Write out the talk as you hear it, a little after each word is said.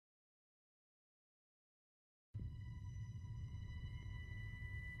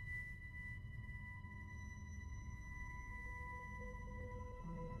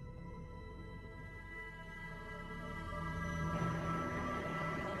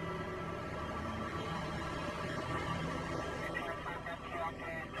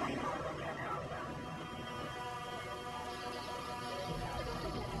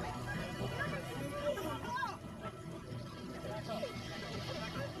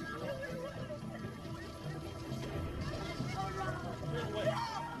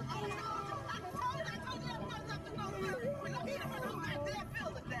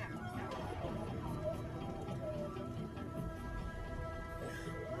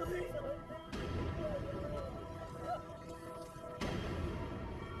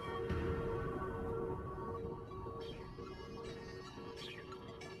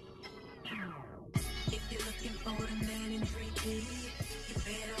If you're looking for the man in 3D, you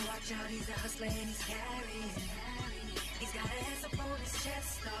better watch out, he's a hustler and he's carrying. He's got an S up on his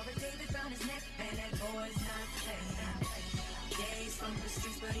chest, Star of David round his neck, and that boy's not playing. Yeah, he's from the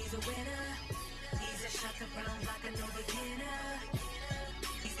streets, but he's a winner. He's a shot the brown like a no beginner.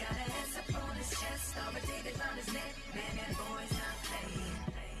 He's got an S up on his chest, Star of David round his neck, man, that boy's not playing.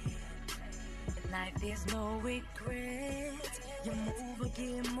 In life there's no regret, you move or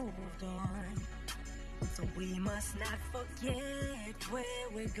get moved on. So we must not forget where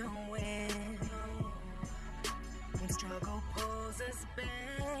we're going. When struggle pulls us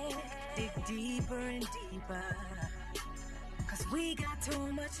back, dig deeper and deeper. Cause we got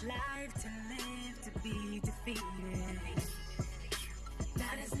too much life to live to be defeated.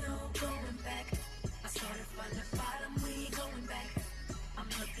 Now there's no going back. I started from the bottom, we ain't going back. I'm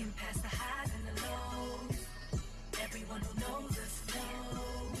looking past the highs and the lows. Everyone who knows us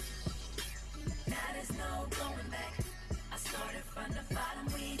knows. Now there's no going back. I started from the bottom,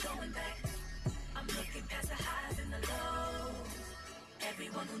 we ain't going back. I'm looking past the highs and the lows.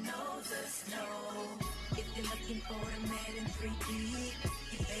 Everyone who knows us knows. If you're looking for a man in 3D,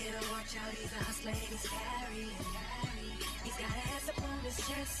 you better watch out, he's a hustler and he's carrying. He's got an ass up on his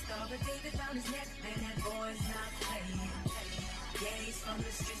chest, Star of David round his neck, man, that boy's not playing. Yeah, he's from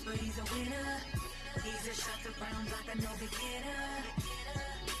the streets, but he's a winner. He's a shot to brown like a no beginner.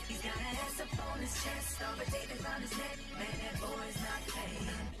 He's got an ass up on his chest, Star of David round his neck, man, that boy's not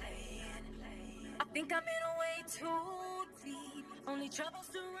playing. I think I'm in a way too deep, only trouble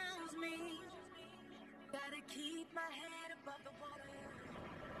surrounds me. Gotta keep my head above the water.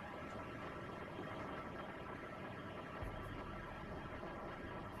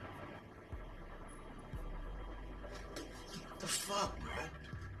 The fuck, man?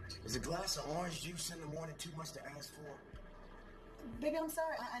 Is a glass of orange juice in the morning too much to ask for? Baby, I'm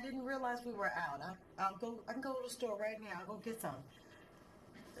sorry. I didn't realize we were out. I can go to the store right now. I'll go get some.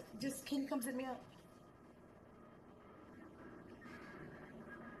 Just, can you come sit me up?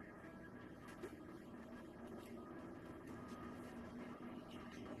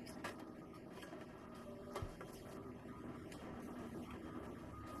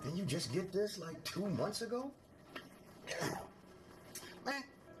 Didn't you just get this like 2 months ago? Man.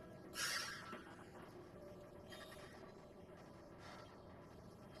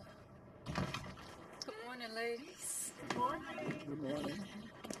 Good morning, ladies. Good morning. Good morning.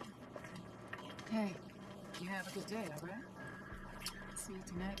 Hey, you have a good day, all right? See you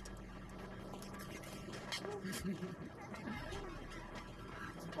tonight.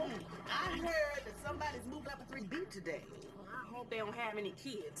 I heard that somebody's moved up to 3B today. I hope they don't have any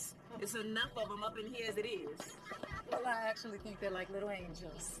kids. There's enough of them up in here as it is. Well, I actually think they're like little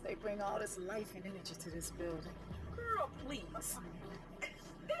angels. They bring all this life and energy to this building. Girl, please.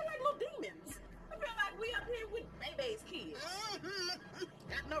 They're like little demons. I feel like we up here with Baby's kids.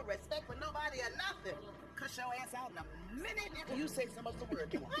 Got no respect for nobody or nothing. Cuss your ass out in a minute after you say so much the word.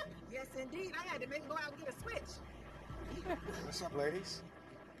 Yes, indeed. I had to make them go out and get a switch. What's up, ladies?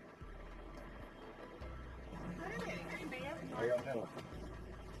 Hey, man. How y'all doing?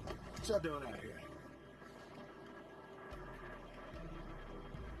 What y'all doing out here?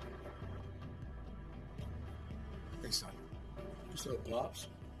 Hey, son. What's up, Pops?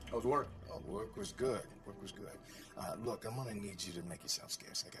 How's work? Oh, work was good. Work was good. Look, I'm gonna need you to make yourself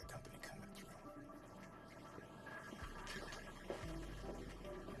scarce. I got company coming through.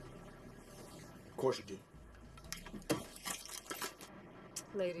 Of course you do.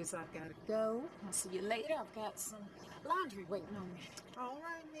 Ladies, I've got to go. I'll see you later. I've got some laundry waiting on me. All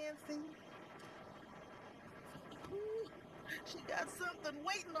right, Nancy. She got something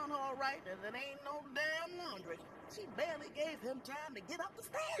waiting on her, all right, and it ain't no damn laundry. She barely gave him time to get up the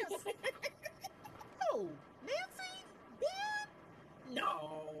stairs. Oh, Nancy? Ben?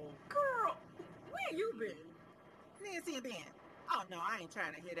 No. Girl, where you been? Nancy and Ben. Oh, no, I ain't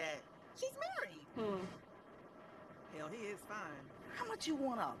trying to hear that. She's married. Hell, he is fine. How much you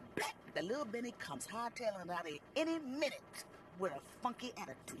want to bet that little Benny comes hightailing out here any minute with a funky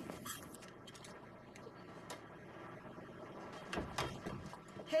attitude?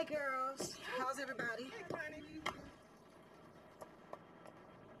 Hey, girls. How's everybody? Hey, honey.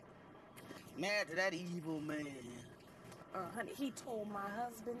 Married to that evil man. Honey, he told my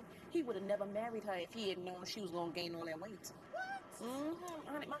husband he would have never married her if he had known she was going to gain all that weight. What?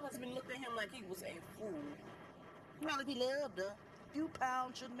 Honey, my husband looked at him like he was a fool. Well, if he loved her, a few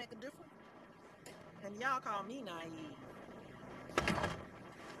pounds shouldn't make a difference. And y'all call me naive.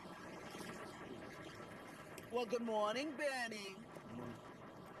 Well, good morning, Benny.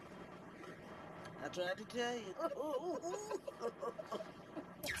 I tried to tell you.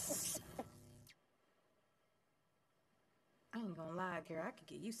 I ain't gonna lie, girl. I could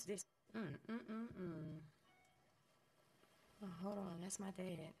get used to this. Oh, hold on. That's my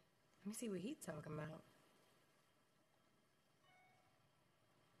dad. Let me see what he's talking about.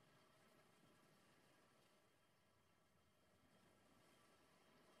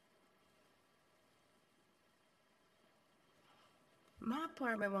 My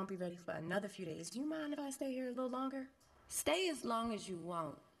apartment won't be ready for another few days. Do you mind if I stay here a little longer? Stay as long as you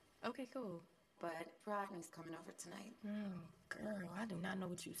want. Okay, cool. But Rodney's coming over tonight. Oh, girl, I do not know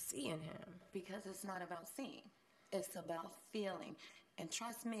what you see in him. Because it's not about seeing. It's about feeling. And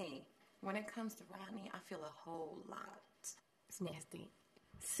trust me, when it comes to Rodney, I feel a whole lot. It's nasty.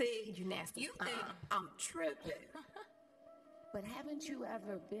 See, you nasty. You think I'm tripping. But haven't you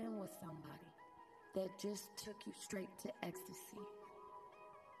ever been with somebody that just took you straight to ecstasy?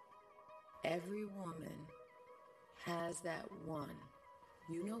 Every woman has that one.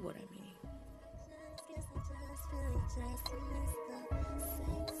 You know what I mean.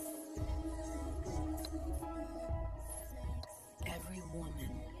 Every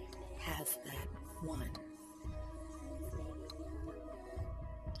woman has that one.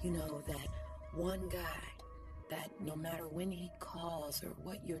 You know, that one guy that no matter when he calls or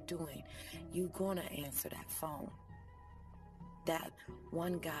what you're doing, you're gonna answer that phone. That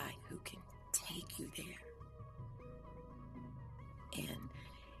one guy who can take you there. And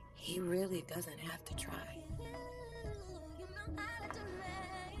he really doesn't have to try.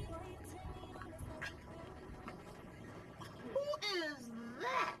 Who is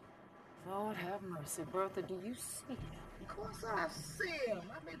that? Lord have mercy, Bertha. Do you see him? Of course I see him.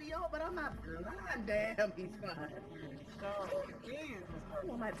 I may be old, but I'm not blind. Damn, he's fine. Oh, Jesus. I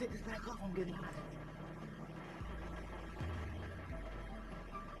might take this back off and get mine.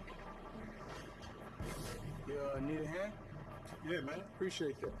 You need a hand? Yeah, man.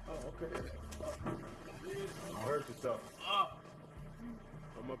 Appreciate that. Oh, okay. I heard you talking.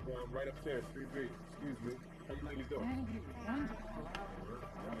 I'm up right upstairs, 3B. Excuse me. How you ladies doing?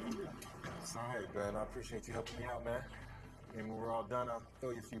 It's all right, man. I appreciate you helping me out, man. And when we're all done, I'll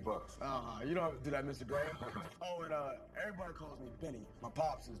throw you a few bucks. You don't have to do that, Mr. Graham. Oh, and everybody calls me Benny. My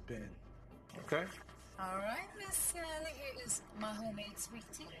pops is Ben. Okay. All right, Miss Sally. Here is my homemade sweet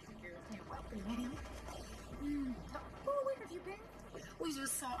tea. You're welcome, madam. Where have you been? We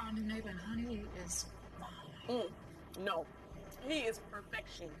just saw our new neighbor, and honey is No, he is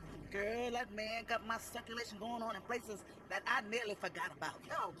perfection. Girl, that man got my circulation going on in places that I nearly forgot about.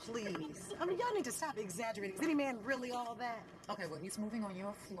 Oh, please. I mean, y'all need to stop exaggerating. Is any man really all that? Okay, well, he's moving on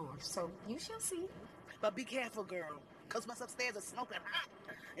your floor, so you shall see. But be careful, girl, because what's upstairs is smoking hot.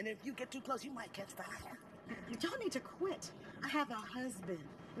 And if you get too close, you might catch fire. Y'all need to quit. I have a husband,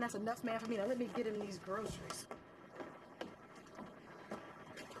 and that's enough man for me. Now let me get him these groceries.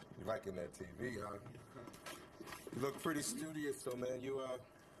 You liking that TV, huh? You look pretty studious, so, man, you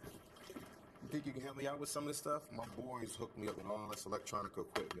think you can help me out with some of this stuff? My boys hooked me up with all this electronic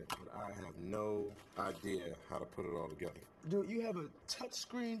equipment, but I have no idea how to put it all together. Dude, you have a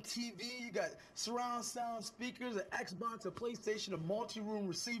touchscreen TV, you got surround sound speakers, an Xbox, a PlayStation, a multi-room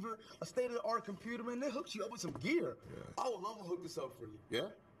receiver, a state-of-the-art computer, man. They hooked you up with some gear. Yeah. I would love to hook this up for you. Yeah?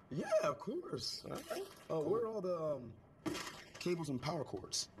 Yeah, of course. All right. Cool. Where are all the cables and power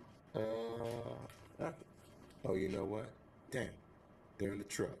cords? Oh, you know what? Damn, they're in the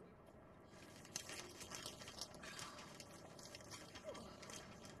truck.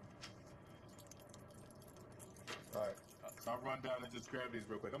 All right, so I'll run down and just grab these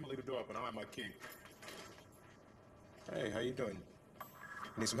real quick. I'm gonna leave the door open. I don't have my key. Hey, how you doing?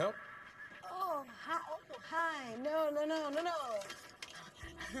 Need some help? Oh, hi. No.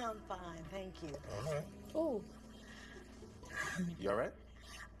 I'm fine, thank you. All right. Oh, You all right?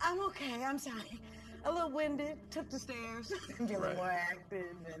 I'm okay. I'm sorry. A little winded. Took the stairs. Getting Right. more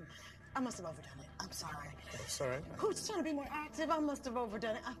active, and I must have overdone it. I'm sorry. It's all right. Who's trying to be more active? I must have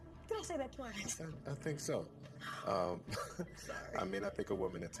overdone it. Did I say that twice? I think so. I mean, I think a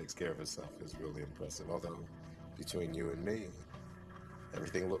woman that takes care of herself is really impressive. Although, between you and me,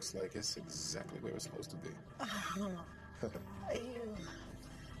 everything looks like it's exactly where it's supposed to be. You.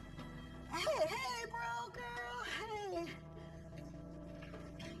 Hey, bro, girl. Hey.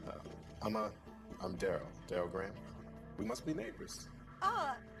 I'm Daryl Graham. We must be neighbors.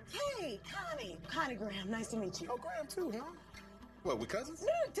 Hey, Connie Graham. Nice to meet you. Oh, Graham too, huh? What, we cousins?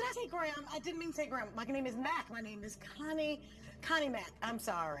 No, did I say Graham? I didn't mean to say Graham. My name is Mac. My name is Connie Mac. I'm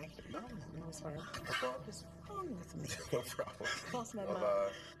sorry. No, it's all right. What's wrong with me? No problem. Cross my Well,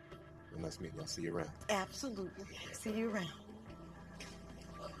 mind. Well, nice meeting you. I'll see you around. Absolutely. See you around.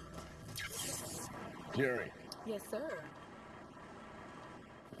 Jerry, Yes, sir.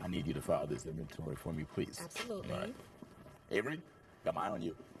 I need you to file this inventory for me, please. Absolutely. All right. Avery, got my eye on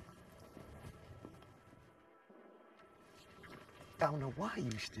you. I don't know why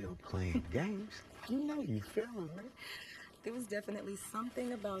you still playing games. You know you feeling me. There was definitely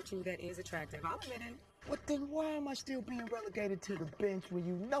something about you that is attractive. I'll admit it. Well, then why am I still being relegated to the bench when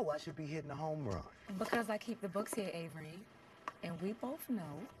you know I should be hitting a home run? Because I keep the books here, Avery. And we both know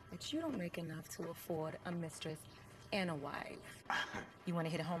that you don't make enough to afford a mistress and a wife. You want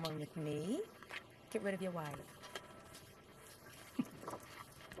to hit a home run with me? Get rid of your wife.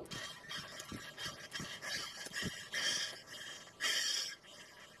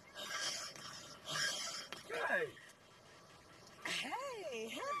 Hey.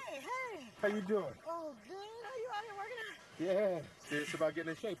 How you doing? Oh, good. Are you out here working out? Yeah. Serious about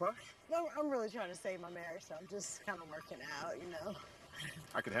getting in shape, huh? No, I'm really trying to save my marriage, so I'm just kind of working out, you know.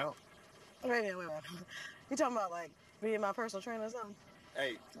 I can help. Wait a minute. You talking about, like, being my personal trainer or something?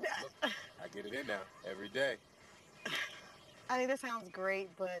 Hey, look, I get it in now every day. I mean, this sounds great,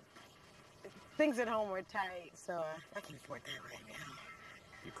 but things at home are tight, so I can't afford that right now.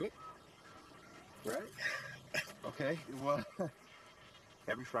 You cook? Right? Okay, well,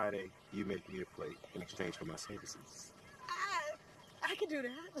 every Friday you make me a plate in exchange for my services. I can do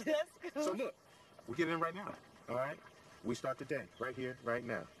that. That's cool. So look, we get in right now, all right? We start the day right here, right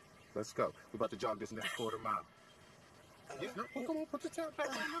now. Let's go. We're about to jog this next quarter mile. Yeah, no, come on, put the towel back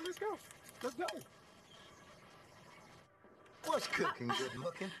on. Let's go. Let's go. What's cooking, good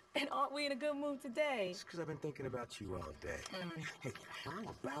looking? And aren't we in a good mood today? It's because I've been thinking about you all day. Hey, how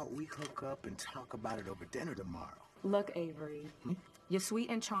about we hook up and talk about it over dinner tomorrow? Look, Avery, you're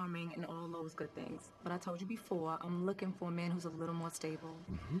sweet and charming and all those good things. But I told you before, I'm looking for a man who's a little more stable.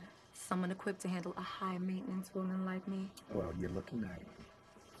 Someone equipped to handle a high-maintenance woman like me. Well, you're looking at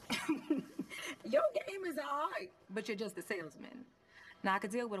it. Your game is all right, but you're just a salesman. Now, I could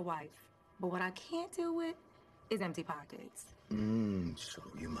deal with a wife, but what I can't deal with is empty pockets. So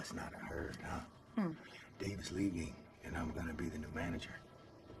you must not have heard, huh? Dave is leaving, and I'm gonna be the new manager.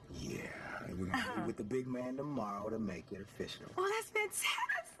 Yeah, and we're gonna be with the big man tomorrow to make it official. Oh, that's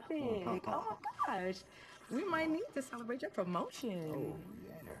fantastic. Oh, my gosh. We might need to celebrate your promotion. Oh,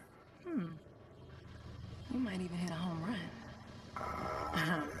 yeah. You might even hit a home run.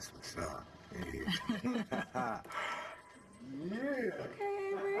 That's what's up. Yeah. Okay,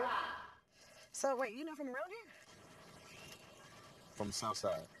 Avery. So, wait, you know from around here? From the south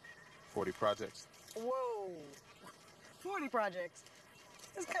side, 40 projects. Whoa. 40 projects.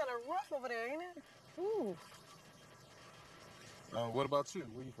 It's kind of rough over there, ain't it? Ooh. What about you?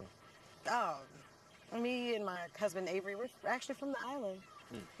 Where you from? Oh, me and my husband Avery, we're actually from the island.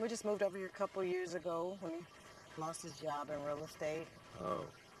 We just moved over here a couple years ago when he lost his job in real estate. Oh,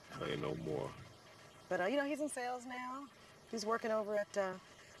 I ain't no more. But, you know, he's in sales now. He's working over at,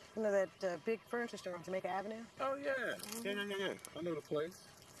 you know, that big furniture store on Jamaica Avenue. Oh, yeah. Yeah. I know the place.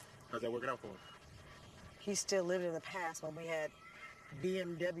 How's that working out for him? He's still living in the past when we had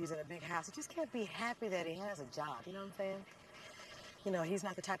BMWs and a big house. He just can't be happy that he has a job, you know what I'm saying? You know, he's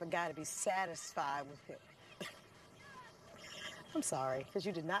not the type of guy to be satisfied with it. I'm sorry, because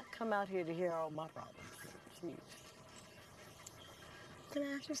you did not come out here to hear all my problems. Jeez. Can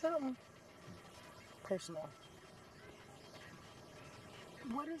I ask you something? Personal.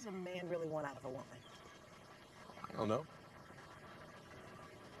 What does a man really want out of a woman? I don't know.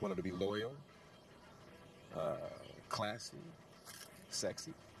 Want her to be loyal, classy,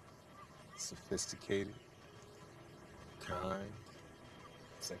 sexy, sophisticated, kind,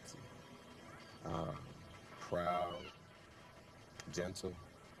 sexy, proud, gentle.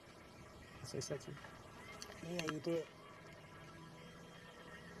 I say sexy? Yeah, you did.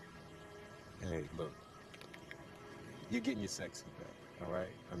 Hey, look, you're getting your sexy back, all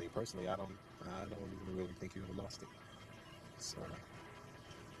right? I mean, personally, I don't even really think you ever lost it. So.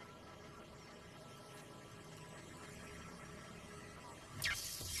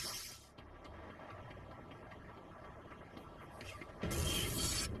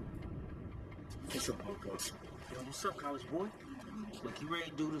 What's up, Uncle? Yo, what's up, college boy? Look, you ready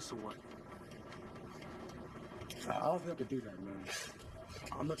to do this or what? I don't have to do that, man.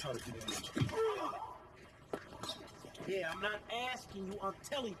 I'm not trying to do that. Yeah, I'm not asking you, I'm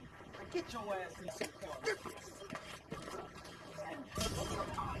telling you. Get your ass in some car.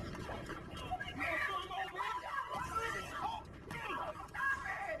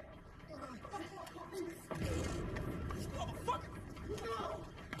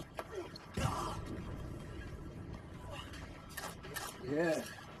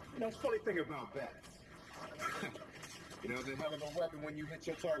 You know, it's funny thing about bats. You know, they're a hell of a weapon when you hit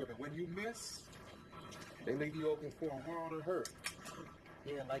your target, but when you miss, they leave you open for a world of hurt.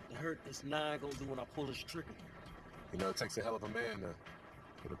 Yeah, like the hurt this nine gonna do when I pull this trigger. You know, it takes a hell of a man to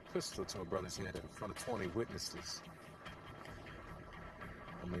put a pistol to a brother's head in front of 20 witnesses.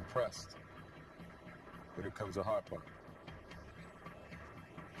 I'm impressed. But here comes the hard part.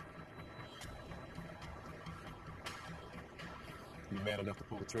 You man enough to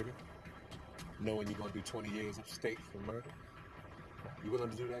pull the trigger? Knowing you're gonna do 20 years upstate for murder? You willing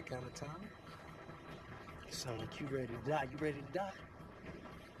to do that kind of time? You sound like you ready to die. You ready to die?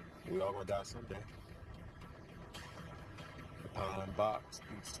 We all gonna die someday. The pound box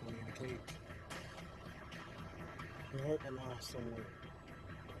beats 20 in the cage. You heard that line somewhere.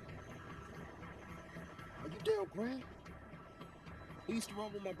 Are you Daryl Grant? He used to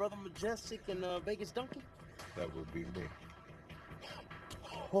run with my brother Majestic and Vegas Donkey? That would be me.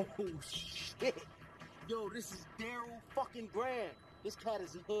 Oh, shit. Yo, this is Daryl fucking Graham. This cat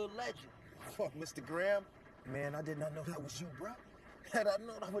is a hood legend. Fuck, Mr. Graham. Man, I did not know that was you, bro. Had I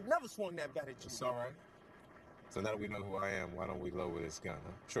known, I would never swung that bat at you. It's all right. So now that we know who I am, why don't we lower this gun,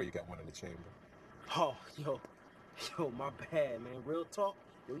 huh? I'm sure you got one in the chamber. Oh, yo, my bad, man. Real talk,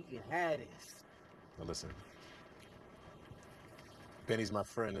 yo, you can have this. Now listen. Benny's my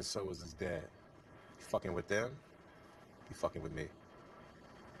friend and so is his dad. You fucking with them, you fucking with me.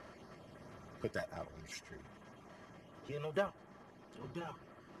 Put that out on the street. Yeah, no doubt. No doubt.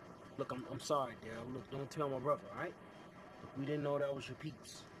 Look, I'm sorry, Daryl. Look, don't tell my brother, all right? Look, we didn't know that was your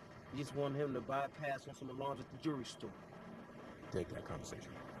peeps. We just wanted him to bypass on some alarms at the jewelry store. Take that conversation.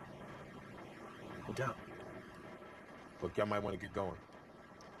 No doubt. Look, y'all might want to get going.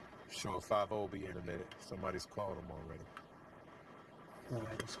 Sure, 5-0 will be in a minute. Somebody's called him already. All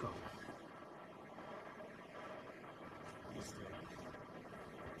right, let's go.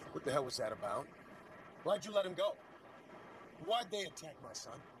 What the hell was that about? Why'd you let him go? Why'd they attack my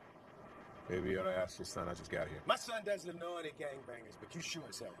son? Maybe you ought to ask your son. I just got here. My son doesn't know any gangbangers, but you sure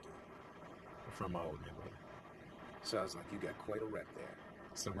as hell do. I'm from my old neighborhood. Sounds like you got quite a rep there.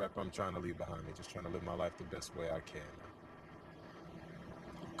 It's a rep I'm trying to leave behind me. Just trying to live my life the best way I can.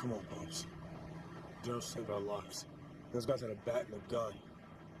 Come on, Bubs. Daryl saved our lives. Those guys had a bat and a gun.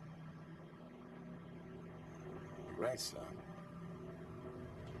 You're right, son.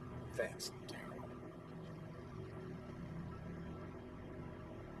 Thanks, Daryl.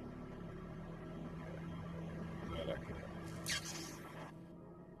 Glad I could help.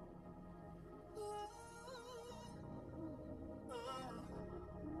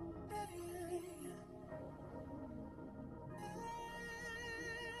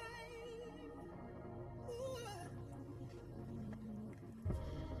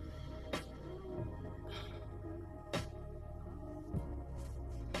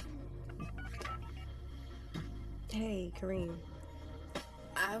 Hey, Kareem.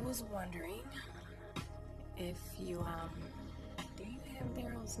 I was wondering if you, do you have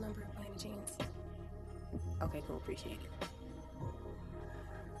Daryl's number by any chance? Okay, cool, appreciate it.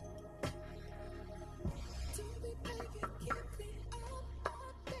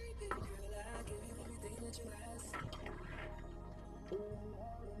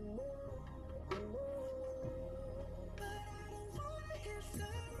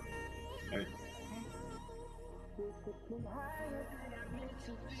 Hey. You know,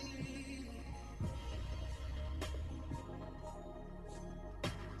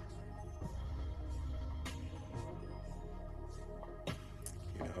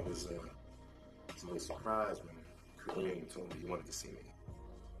 I was a little surprised when Kareem told me you wanted to see me.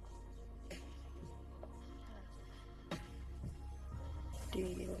 Do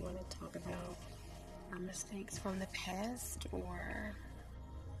you want to talk about our mistakes from the past, or...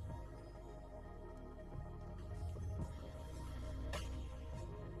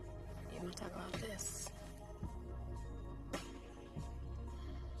 you want to talk about this?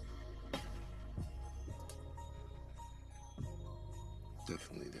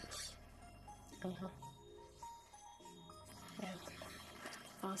 Definitely this. Uh-huh. Yeah.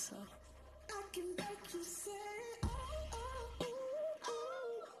 Also. I can make you say, oh, oh, oh,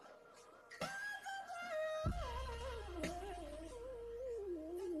 oh.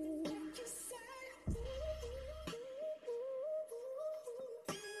 Make you say,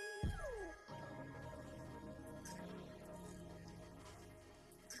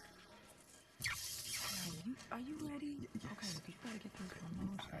 Are you ready? Yes. Okay, you better get things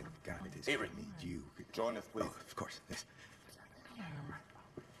going. I got it. Avery. I need you. Join us, please. Oh, of course. Yes.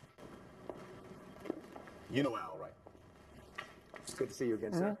 You know Al, right? It's good to see you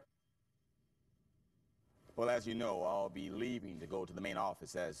again, sir. Well, as you know, I'll be leaving to go to the main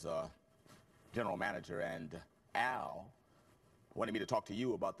office as general manager, and Al wanted me to talk to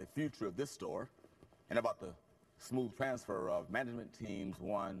you about the future of this store and about the smooth transfer of management teams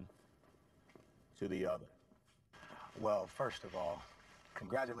one to the other. Well, first of all,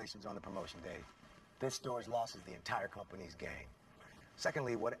 congratulations on the promotion, Dave. This store's loss is the entire company's gain.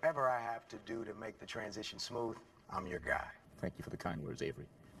 Secondly, whatever I have to do to make the transition smooth, I'm your guy. Thank you for the kind words, Avery.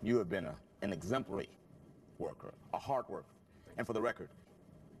 You have been an exemplary worker, a hard worker. And for the record,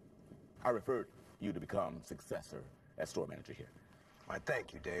 I referred you to become successor as store manager here. Why,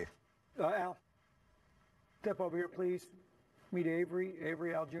 thank you, Dave. Al, step over here, please. Meet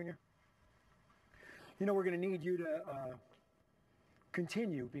Avery, Al Jr. You know, we're going to need you to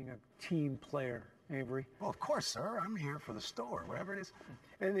continue being a team player, Avery. Well, of course, sir. I'm here for the store, whatever it is.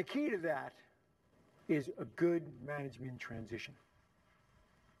 And the key to that is a good management transition.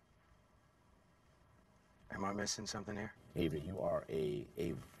 Am I missing something here? Avery, you are a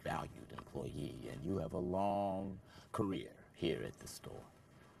valued employee, and you have a long career here at the store.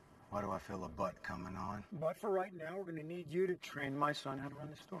 Why do I feel a butt coming on? But for right now, we're going to need you to train my son how to run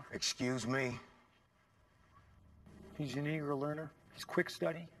the store. Excuse me? He's an eager learner. He's quick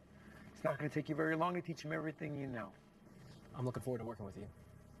study. It's not going to take you very long to teach him everything you know. I'm looking forward to working with you.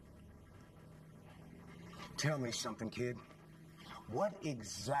 Tell me something, kid. What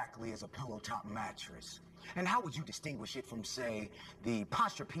exactly is a pillow top mattress? And how would you distinguish it from, say, the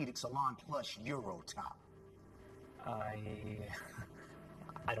Posturepedic Salon Plush Euro Top? I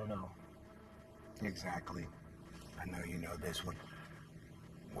don't know. Exactly. I know you know this one.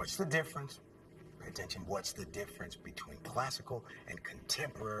 What's the difference? Pay attention. What's the difference between classical and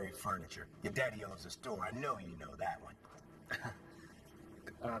contemporary furniture? Your daddy owns a store. I know you know that one.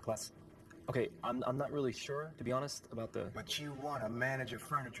 Class. Okay, I'm not really sure, to be honest, about the... But you want to manage a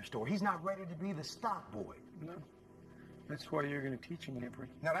furniture store. He's not ready to be the stock boy. No. That's why you're going to teach him, Avery.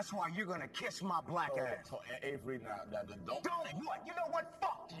 Now, that's why you're going to kiss my black ass. Avery, now, don't... Don't what? You know what?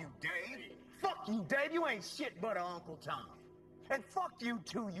 Fuck you, Dave. Fuck you, Dave. You ain't shit but a Uncle Tom. And fuck you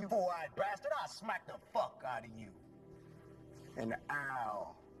too, you four-eyed bastard. I'll smack the fuck out of you. And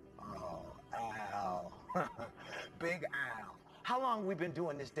Al. Oh, Al. Big Al. How long we been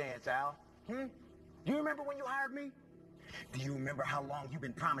doing this dance, Al? Do you remember when you hired me? Do you remember how long you've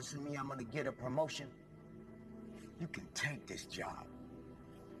been promising me I'm gonna get a promotion? You can take this job.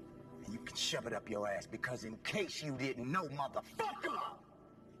 And you can shove it up your ass, because in case you didn't know, motherfucker,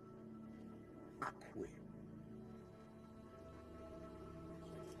 I quit.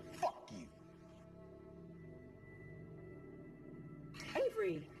 Fuck you.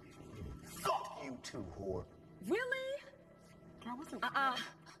 Avery. Fuck you too, whore. Really? Girl, what's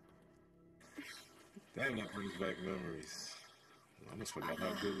Damn, that brings back memories. I almost forgot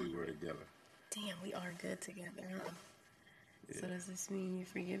how good we were together. Damn, we are good together, huh? Yeah. So does this mean you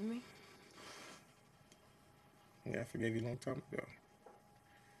forgive me? Yeah, I forgave you a long time ago.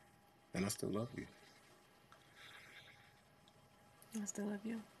 And I still love you. I still love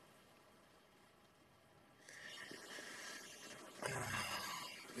you.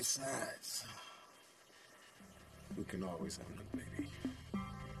 Besides, we can always have another baby.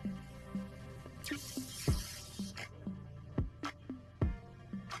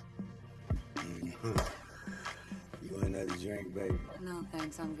 You want another drink, baby? No,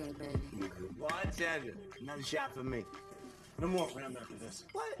 thanks. I'm good, baby. Well, I tell you, another shot for me. No more for them after this.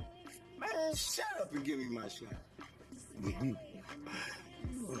 What? Man, shut up and give me my shot.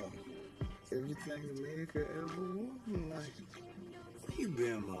 Everything a man could ever want, like, you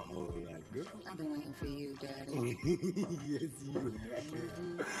been my whole life, girl. I've been waiting for you, Daddy. Yes, you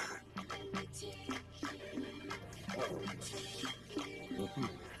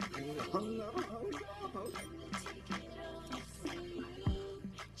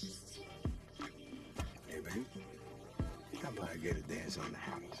Hey, baby. How about I get a dance on the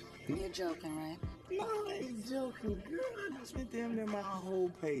house? You're joking, right? No, I ain't joking, girl. I just spent damn near my whole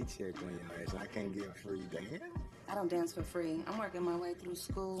paycheck on your ass. I can't get a free dance. I don't dance for free. I'm working my way through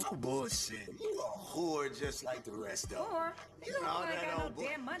school. No bullshit. You a whore just like the rest of them. Whore? You don't all know I that got old no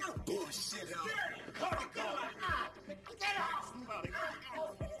damn money. Bullshit.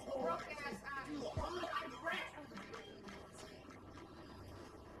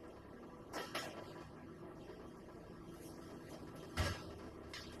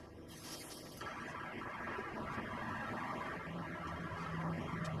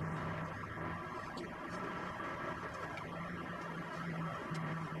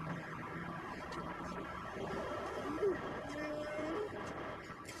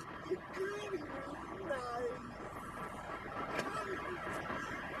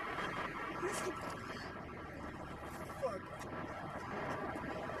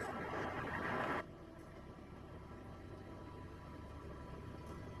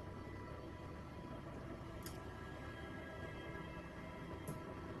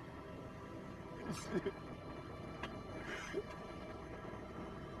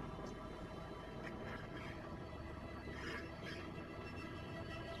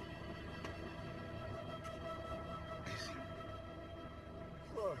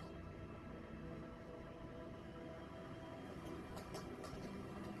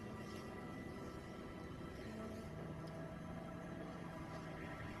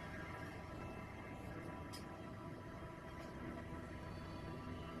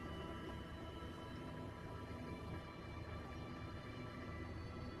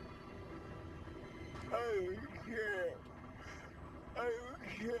 I don't care. I don't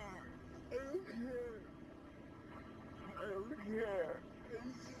care. I don't care. I don't care.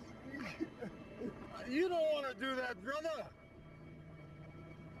 You don't want to do that, brother.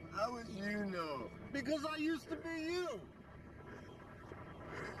 How would you know? Because I used to be you.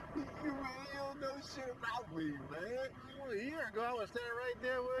 You really don't know shit about me, man. Well, a year ago, I was standing right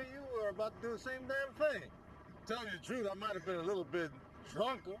there where you were about to do the same damn thing. Tell you the truth, I might have been a little bit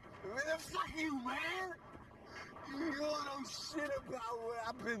drunker. Man, fuck you, man. You don't know shit about what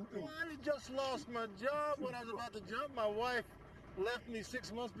I've been through. Well, I just lost my job when I was about to jump. My wife left me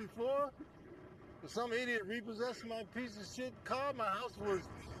 6 months before. Some idiot repossessed my piece of shit car. My house was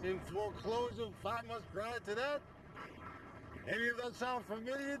in foreclosure 5 months prior to that. Any of that sound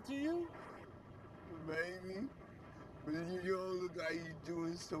familiar to you? Maybe. But you don't look like you're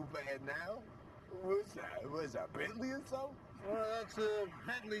doing so bad now. What's that? What's that, Bentley or something? Well, that's a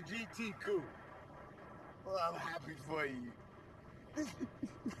Bentley GT Coupe. Well, I'm happy for you.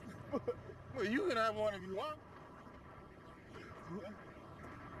 Well, you can have one if you want.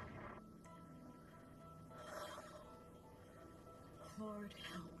 Lord,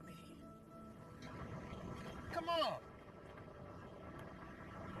 help me. Come on.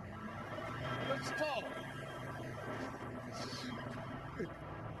 Let's talk.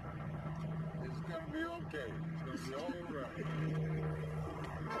 It's gonna be okay. It's gonna be all right.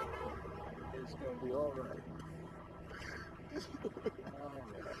 It's gonna be all right. All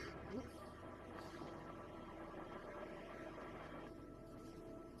right.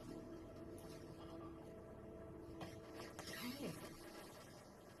 Hey,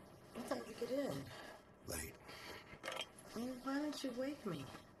 what time did you get in? Late. Well, why didn't you wake me?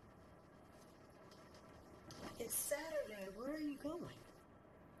 It's Saturday. Where are you going?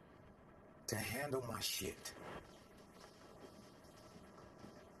 To handle my shit.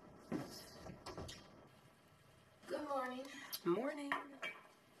 Good morning. Morning.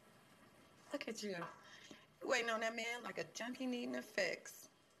 Look at you. Waiting on that man like a junkie needing a fix.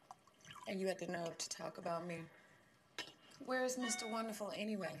 And you had the nerve to talk about me. Where's Mr. Wonderful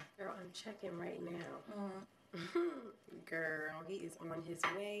anyway? Girl, I'm checking right now. Girl, he is on his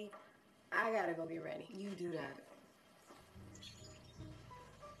way. I gotta go get ready. You do that.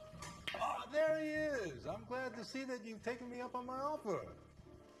 Oh, there he is. I'm glad to see that you've taken me up on my offer.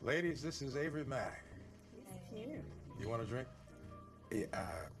 Ladies, this is Avery Mack. Here. You want a drink?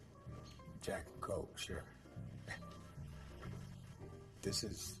 Yeah, Jack and Coke, sure. This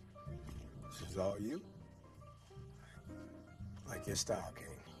is all you? Like your style,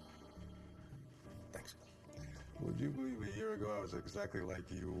 King. Thanks. Would you believe a year ago I was exactly like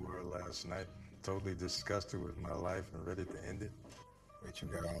you were last night? Totally disgusted with my life and ready to end it? Wait, you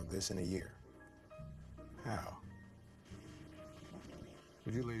got all this in a year? How?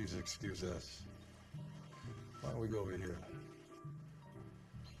 Would you ladies excuse us? Why don't we go over here?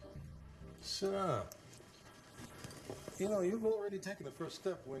 Sit down. You know, you've already taken the first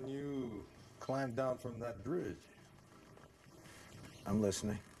step when you climbed down from that bridge. I'm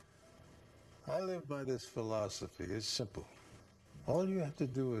listening. I live by this philosophy. It's simple. All you have to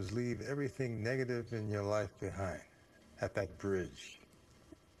do is leave everything negative in your life behind at that bridge.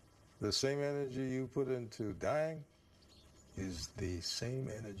 The same energy you put into dying is the same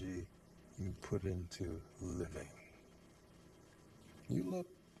energy you put into living. You look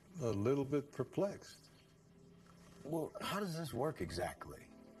a little bit perplexed. Well, how does this work exactly?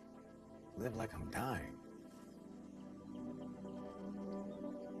 Live like I'm dying.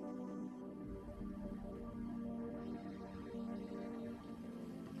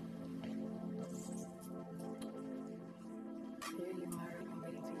 Here you are. I'm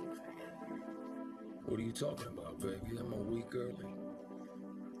waiting for you forever. What are you talking about, baby? I'm a week early.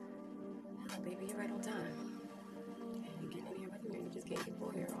 Oh, baby, you're right on time. You get in here with me, or you just get your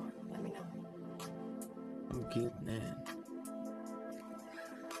boy hair on. Let me know. I'm getting in.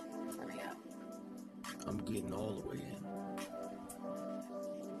 Hurry up. I'm getting all the way in.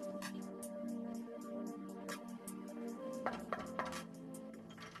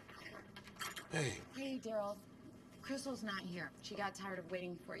 Hey. Hey, Daryl. Crystal's not here. She got tired of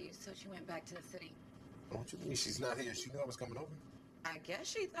waiting for you, so she went back to the city. What you mean she's not here? She knew I was coming over. I guess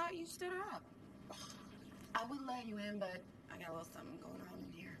she thought you stood her up. I would let you in, but I got a little something going on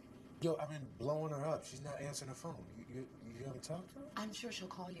in here. Yo, I've been blowing her up. She's not answering her phone. You haven't talked to her? I'm sure she'll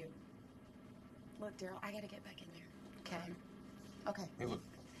call you. Look, Daryl, I gotta get back in there. Okay? Okay. Hey, look.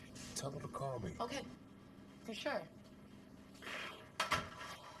 Tell her to call me. Okay. For sure.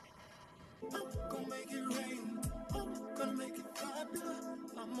 I'm gonna make it rain. I'm gonna make it thunder.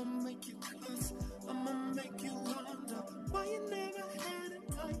 I'ma make you cuss. I'ma make you wonder why you never had it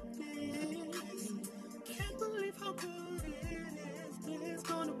like this. Can't believe how good it is. There's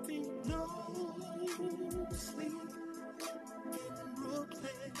gonna be no sleep in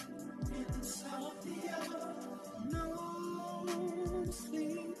Brooklyn, in Sophia. No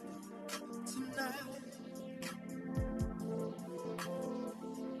sleep tonight.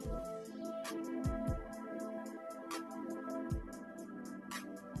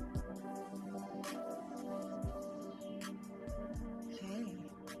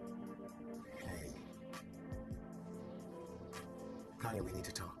 Kanye, we need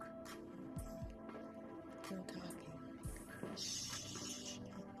to talk. No talking. Shh.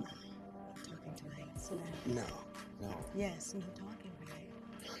 Talking tonight. Sit down. No. Yes, no talking tonight.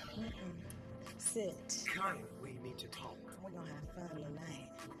 Sit. Kanye, we need to talk. We're gonna have fun tonight.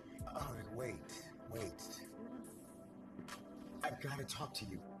 All right, wait. I've got to talk to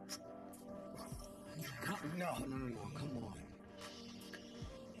you. No, come on.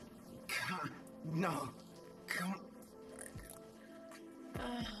 No, come.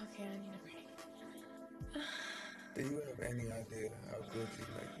 Okay, I need a break. Do you have any idea how good you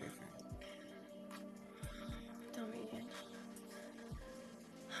make me feel? Tell me again.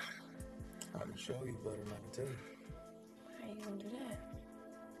 I can show you better than I can tell you. How are you gonna do that?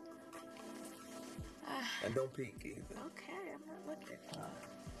 And don't peek either. Okay, I'm not looking.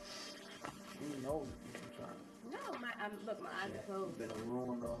 You know you're trying. No, look, my eyes are closed. Been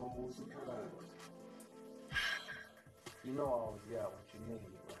ruin the whole surprise. You know I always got what you need,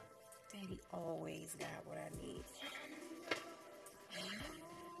 right? Daddy always got what I need.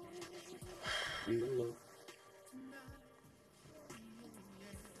 You look.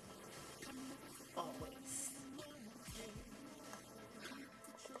 Always.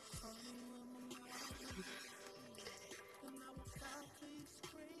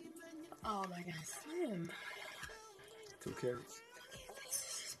 Oh my God, Slim. 2 carrots. This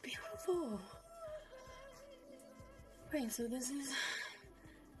is beautiful. Wait, so does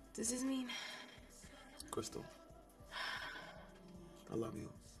this mean? Crystal, I love you.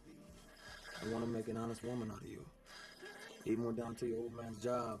 I want to make an honest woman out of you. Even went down to your old man's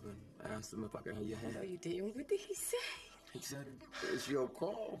job and asked him if I could have your hand. No, you didn't. What did he say? He said, it's your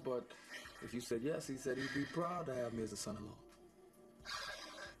call, but if you said yes, he said he'd be proud to have me as a son-in-law.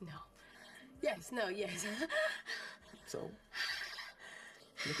 No. Yes, no, yes. So,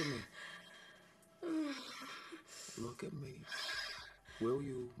 look at me. Look at me. Will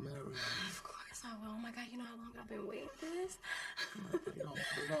you marry me? Of course I will. Oh my God, you know how long I've been waiting for this? Put it on.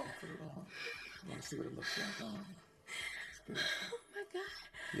 I want to see what it looks like. It's beautiful. Oh my God.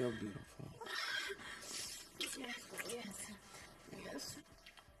 You're beautiful. Yes.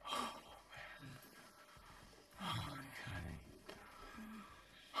 Oh, man. Oh, honey.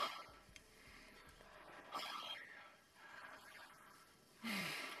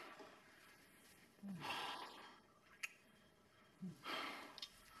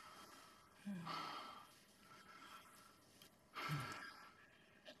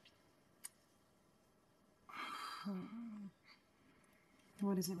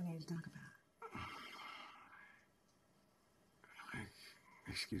 What is it we need to talk about?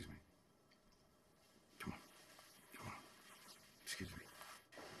 Excuse me. Come on. Excuse me.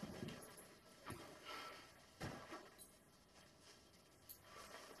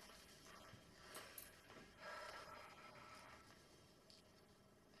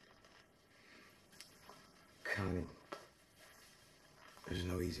 Connie, there's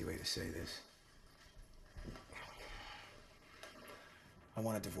no easy way to say this. I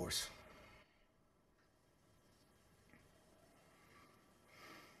want a divorce.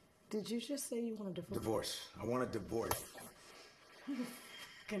 Did you just say you want a divorce? Divorce. I want a divorce. You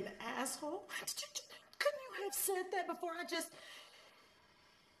fucking asshole. Couldn't you have said that before I just...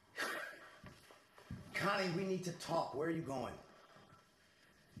 Connie, we need to talk. Where are you going?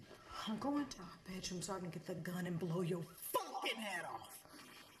 I'm going to our bedroom so I can get the gun and blow your fucking head off.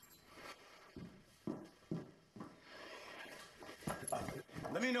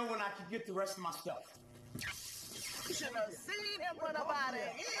 Let me know when I can get the rest of my stuff. You should have seen him run up out of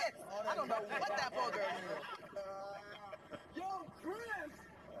here. I don't know what that poor girl did. Chris!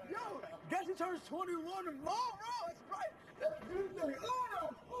 Yo, guess he turns 21 tomorrow. That's right. That's good thing.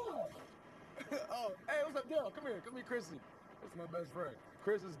 Oh, hey, what's up, Daryl? Come here, Chrissy. That's my best friend.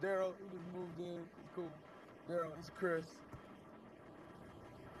 Chris is Daryl. He just moved in. He's cool. Daryl, it's Chris.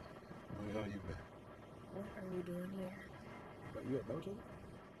 Where the hell you been? What are you doing here? But you at Dojo?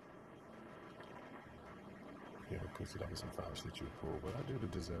 Yeah, Chrissy, that was some foul shit you pulled. What I do to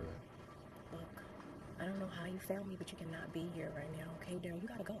deserve that? Look, I don't know how you found me, but you cannot be here right now, okay, Daryl? You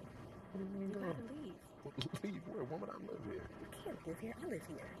gotta go. You gotta leave. Leave where? Woman, I live here. You can't live here. I live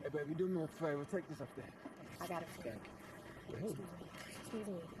here. Hey, baby, do me a favor. Take this up there. I got it for you. Excuse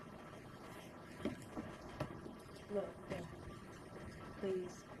me. Look, there.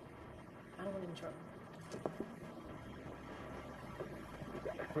 Please. I don't want any trouble.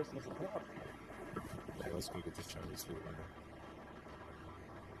 Christmas is up. Hey, let's go get this Chinese food, man.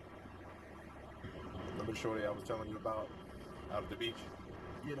 Remember the shorty I was telling you about out at the beach?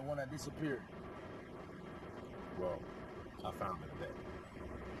 Yeah, the one that disappeared. Well, I found her today.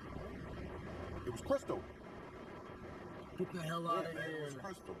 It was Crystal. Get the hell out of man, here. It was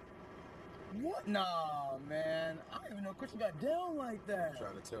Crystal. What? Nah, man. I didn't even know Crystal got down like that. I'm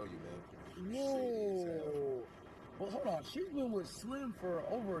trying to tell you, man. Whoa. Well, hold on. She's been with Slim for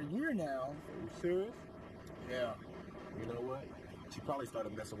over a year now. Are you serious? Yeah. You know what? She probably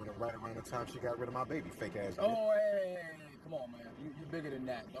started messing with him right around the time she got rid of my baby, fake ass. Oh, hey. Come on, man. You're bigger than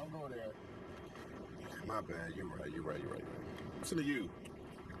that. Don't go there. My bad. You're right. Listen to you.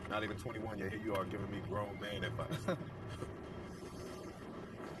 Not even 21 yet. Here you are giving me grown man advice.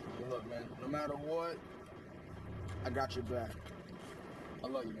 Look, man. No matter what, I got your back. I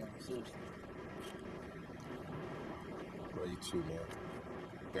love you, man. Seriously. Bro, you too, man.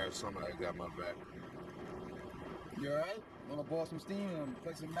 There's somebody got my back. You alright? Wanna ball some steam and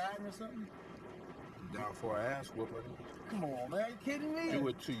play some Madden or something? Down for an ass whooping. Come on, man. You kidding me? Do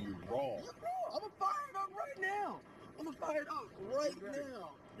it to you raw. Yeah, bro. I'm gonna fire it up right now.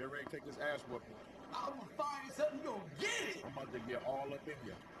 Get ready to take this ass whooping. I'm gonna fire this up. You gonna get it. I'm about to get all up in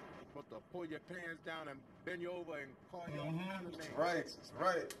you. About to pull your pants down and bend you over and call you all kinds of names. Right.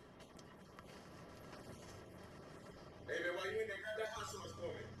 Hey, man, while you in there, grab that hot sauce for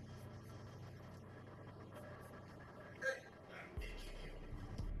me.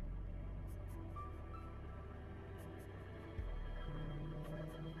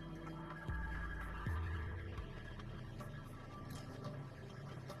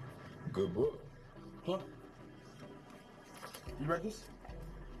 Good book. Huh? You read this?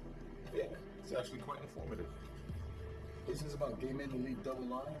 Yeah, it's actually quite informative. This is about gay men who lead double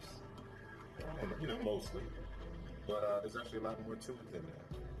lives? And, you know, mostly. But there's actually a lot more to it than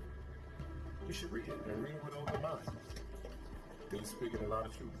that. You should read it and read it with open mind. He's speaking a lot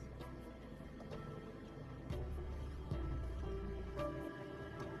of truth.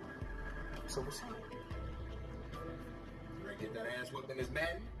 So what's up? You ready to get that ass whooped in this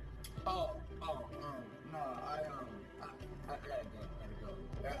Madden? No, I gotta go.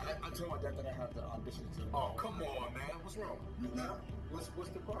 I told my dad that I have to audition to. Oh, come on, man. What's wrong? No. What's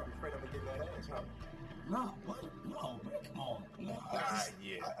the problem? Afraid I'm gonna get that ass, huh? No, what? No, man, come on. No, I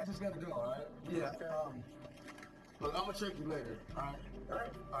just gotta go, alright? Yeah. Look, I'm gonna check you later, alright?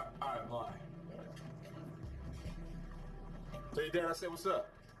 Alright, bye. Tell your dad I said what's up.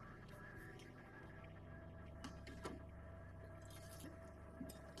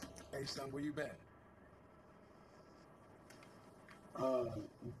 Hey, son, where you been?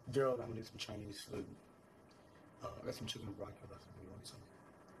 Gerald, I'm gonna need some Chinese food. I got some chicken and broccoli left if you want some.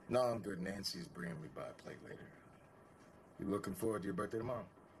 No, I'm good. Nancy's bringing me by a plate later. You looking forward to your birthday tomorrow?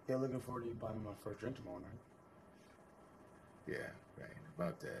 Yeah, looking forward to you buying me my first drink tomorrow night. Yeah, right.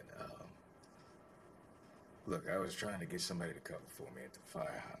 About that. Look, I was trying to get somebody to cover for me at the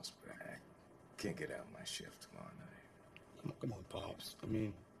firehouse, but I can't get out my shift tomorrow night. Come on, Pops. I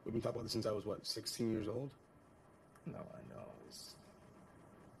mean, we've been talking about this since I was, 16 years old? No, I know.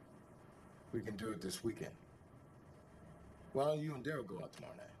 We can do it this weekend. Why don't you and Daryl go out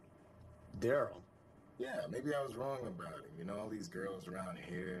tomorrow night? Daryl? Yeah, maybe I was wrong about him. You know, all these girls around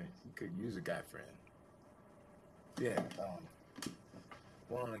here, you could use a guy friend. Yeah,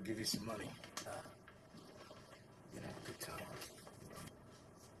 why don't I give you some money? You know, have a good time.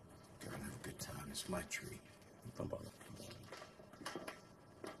 Girl, have a good time. It's my treat. Don't bother.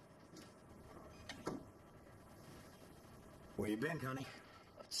 Where you been, Connie?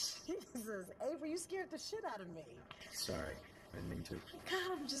 Jesus, Avery, you scared the shit out of me. Sorry, I didn't mean to.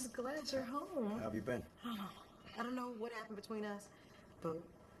 God, I'm just glad you're home. How have you been? Oh, I don't know what happened between us, but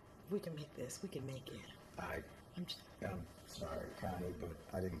we can make this. We can make it. I'm sorry, Connie, but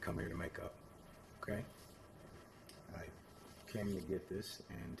I didn't come here to make up. Okay? came to get this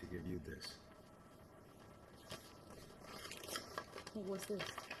and to give you this. What's this?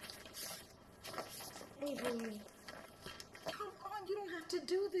 Avery, come on, you don't have to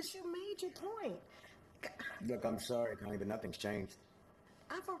do this. You made your point. Look, I'm sorry, Connie, but nothing's changed.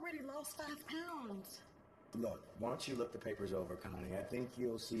 I've already lost 5 pounds. Look, why don't you look the papers over, Connie? I think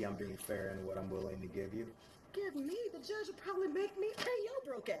you'll see I'm being fair in what I'm willing to give you. Give me? The judge will probably make me pay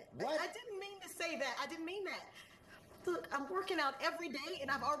your broke ass. What? I didn't mean to say that. I didn't mean that. Look, I'm working out every day, and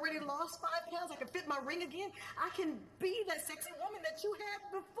I've already lost 5 pounds. I can fit my ring again. I can be that sexy woman that you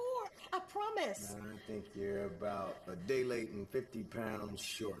had before. I promise. I think you're about a day late and 50 pounds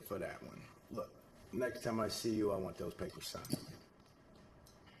short for that one. Look, next time I see you, I want those papers signed.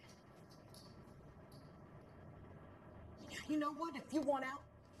 You know what? If you want out,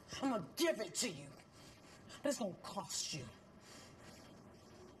 I'm going to give it to you. But it's going to cost you.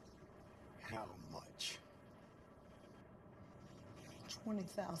 How much? $20,000,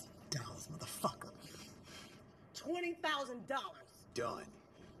 motherfucker. $20,000. Done.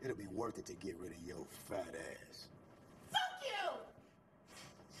 It'll be worth it to get rid of your fat ass. Fuck you!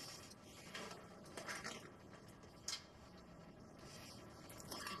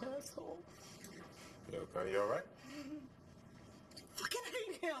 Fucking asshole. Yo, Connie, you all right? Fucking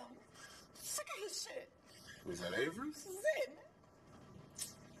hate him. Sick of his shit. Was that Avery? This is it.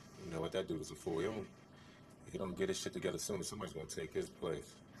 You know what, that dude is a fool. He don't get his shit together soon. Somebody's gonna take his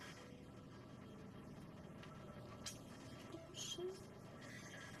place.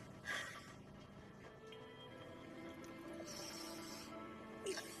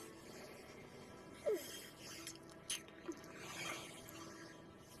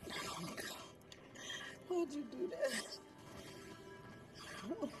 Why'd you do that?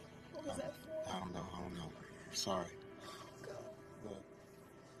 What was that for? I don't know. Sorry. Look,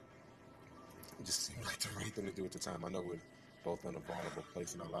 it just seemed like the right thing to do at the time. I know we're both in a vulnerable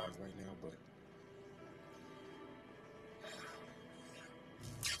place in our lives right now, but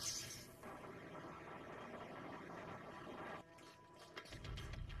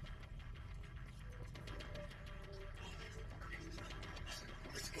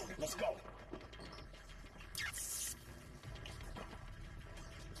Let's go.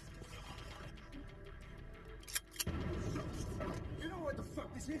 You know what the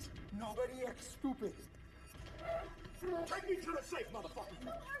fuck this is? Nobody act stupid. Take me to the safe, motherfucker.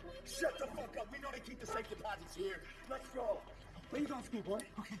 Shut the fuck up. We know they keep the safe deposits here. Let's go. Where you going, schoolboy?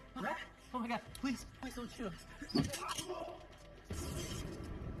 Okay. Right? Oh my God, please don't shoot us.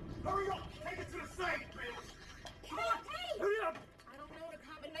 Hurry up. Take it to the safe, bitch. Come on. Hey! Hurry up. I don't know the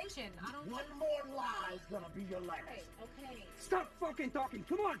combination. I don't. One more lie is gonna be your last. Okay. Stop fucking talking.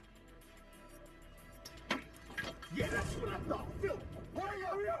 Come on. Yeah, that's what I thought. Phil, hurry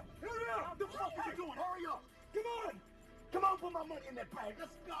up. Hurry up. What the fuck are you doing? Hurry up. Come on. Come on, put my money in that bag.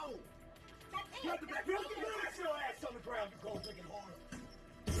 Let's go. Get the bag. Relax your ass on the ground, you cold drinking whore.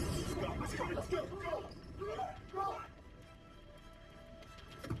 Let's go. Let's go. Go. Go.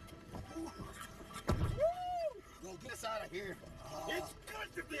 Yo, get us out of here. It's good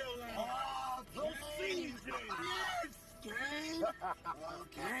to be alive. Proceed, Yes, Kane.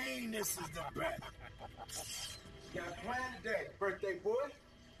 Kane, this is the best. Got a plan today, birthday boy?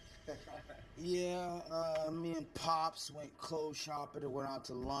 Yeah, me and Pops went clothes shopping and went out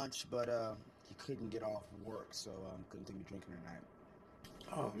to lunch, but he couldn't get off work, so couldn't take me drinking tonight.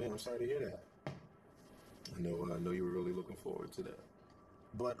 oh man, I'm sorry to hear that. I know you were really looking forward to that.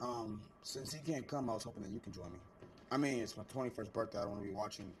 But since he can't come, I was hoping that you can join me. I mean, it's my 21st birthday. I don't want to be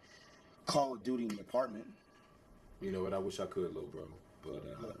watching Call of Duty in the apartment. You know what? I wish I could, little bro. But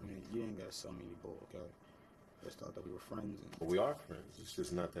Look, man, you ain't gotta sell me any bull, okay? I just thought that we were friends. And... we are friends. It's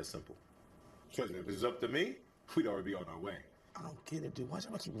just not that simple. Trust me, if it's up to me, we'd already be on our way. I don't get it, dude. Why does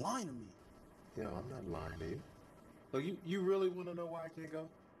everybody keep lying to me? Yo, I'm not lying to you. Look, you really want to know why I can't go?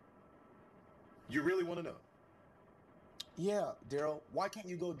 You really want to know? Yeah, Daryl. Why can't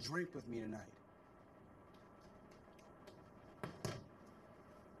you go drink with me tonight?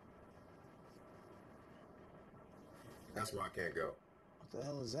 That's why I can't go. What the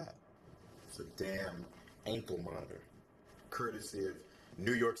hell is that? It's a damn ankle monitor, courtesy of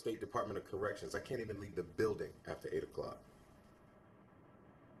New York State Department of Corrections. I can't even leave the building after 8 o'clock.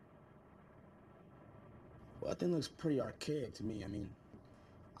 Well, that thing looks pretty archaic to me. I mean,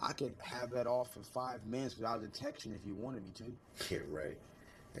 I could have that off in 5 minutes without detection if you wanted me to. Yeah, right.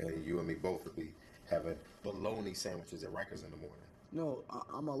 And you and me both would be having bologna sandwiches at Rikers in the morning. No,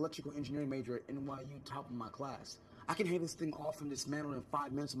 I'm an electrical engineering major at NYU, top of my class. I can have this thing off and dismantled in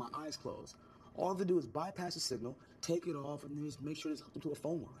 5 minutes with my eyes closed. All I have to do is bypass the signal, take it off, and then just make sure it's hooked up to a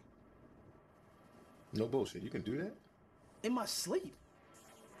phone line. No bullshit. You can do that? in my sleep.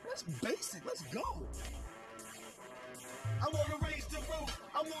 That's basic. Let's go. I wanna raise the roof.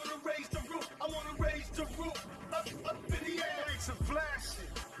 I wanna raise the roof. I wanna raise the roof. Up in the air. Lights are flashing.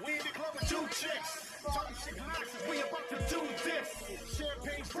 We in the club with 2 chicks. Talking shit glasses. We about to do this.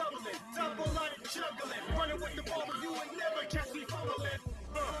 Champagne doubling. Double light juggling. Running with the ball, but you ain't never catch me fumbling.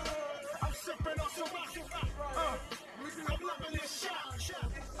 I'm sipping on some rock. I'm loving this shot.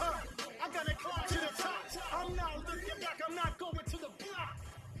 I gotta climb to the top. I'm not looking back. I'm not going to the block.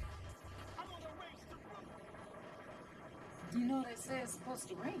 You know they say it's supposed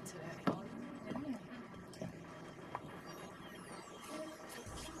to rain today.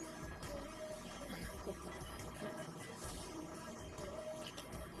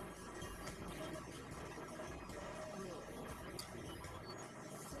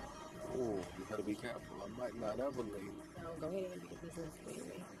 Oh, you gotta be careful. I might not ever leave. No, go ahead and be a business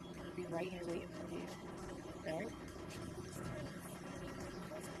baby. I'll be right here waiting for you. All right?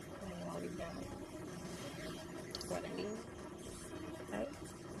 I always got it. What I mean? Right?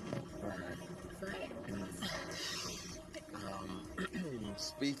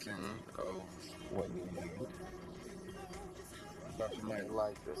 Speaking of what you need, I thought you might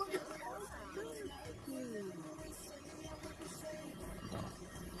like this.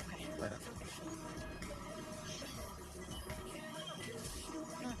 Right after.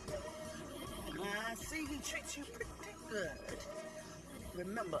 I see he treats you pretty good.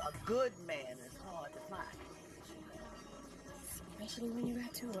 Remember, a good man is hard to find. Especially when you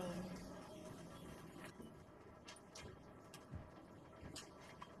got 2 of them.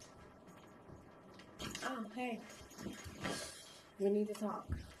 Oh, hey. We need to talk.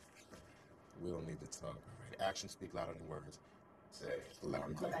 We don't need to talk, all right? Actions speak louder than words. Say it loud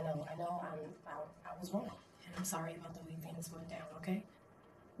and clear. Look, I know I was wrong. And I'm sorry about the way things went down, okay?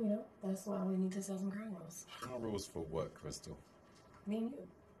 You know, that's why we need to sell some ground rules. Ground rules for what, Crystal? Me and you.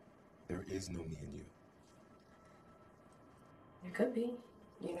 There is no me and you. There could be.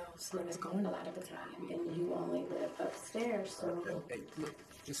 You know, Slim is gone a lot of the time, and you only live upstairs, so... Hey, look,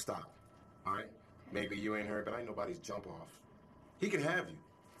 just stop, all right? Maybe you ain't heard, but I ain't nobody's jump off. He can have you.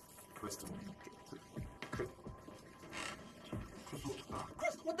 Crystal.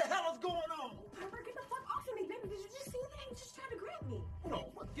 Crystal, what the hell is going on? Harper, get the fuck off of me, baby. Did you just see that? He just tried to grab me. Hold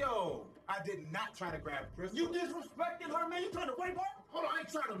on. Yo, I did not try to grab Crystal. You disrespecting her, man? You trying to rape her? Hold on, I ain't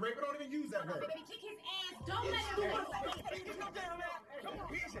trying to rape her. Don't even use that word. Baby, kick his ass. Don't let him do it. Come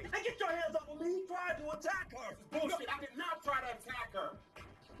on, easy. Hey, get your hands up on me. He tried to attack her. Bullshit. I did not try to attack her.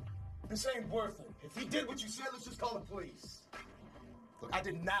 This ain't worth it. If he did what you said, let's just call the police. Look, I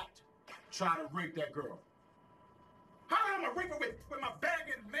did not try to rape that girl. How am I raping with my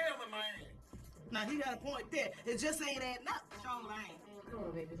bag and mail in my hand? Now, he got a point there. It just ain't adding up. Sure ain't. Come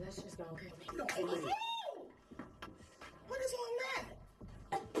on, baby. Let's just go, okay? What is on that?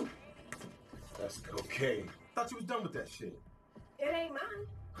 That's cocaine. Thought you was done with that shit. It ain't mine.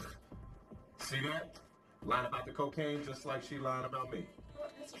 See that? Lying about the cocaine just like she lied about me.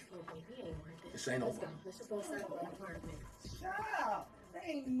 Let's just go, baby. It ain't worth it. This ain't over. Let's just go settle that apartment. Shut up. There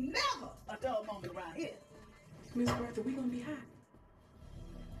ain't never a dull moment around here. Miss Bertha, we gonna be hot.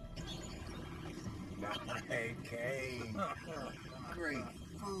 Okay. Great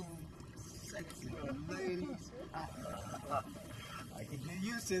food. Sexy ladies. I can get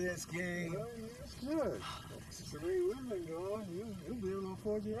used to this game. It's good. 3 women going, you'll be able to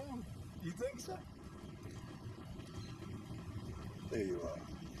afford your own. You think so? There you are.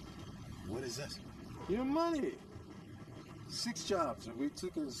 What is this? Your money. 6 jobs, and we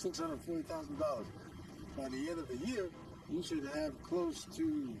took in $640,000. By the end of the year, you should have close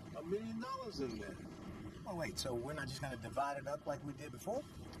to $1 million in there. Oh, wait, so we're not just going to divide it up like we did before?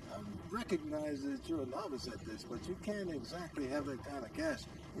 I recognize that you're a novice at this, but you can't exactly have that kind of cash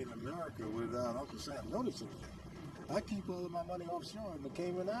in America without Uncle Sam noticing it. I keep all of my money offshore in the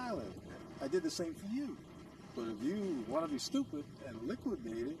Cayman Islands. I did the same for you. But if you want to be stupid and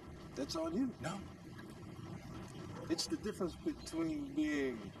liquidate it, that's on you. No. It's the difference between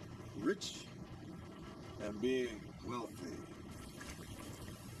being rich and being wealthy.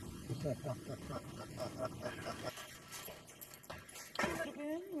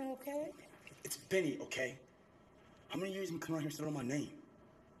 Ben, you okay? It's Benny, okay? How many years you been coming around here still on my name?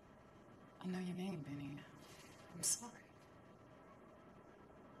 I know your name, Benny. I'm sorry.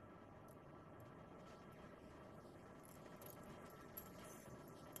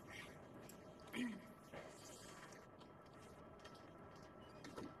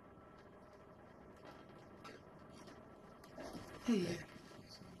 Hey.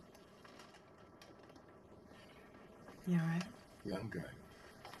 You all right? Yeah, I'm good.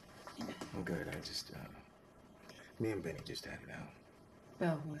 I'm good. I just Me and Benny just had it out.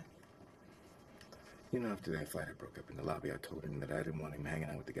 About what? You know, after that fight I broke up in the lobby, I told him that I didn't want him hanging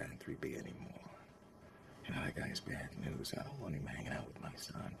out with the guy in 3B anymore. You know, that guy's bad news. I don't want him hanging out with my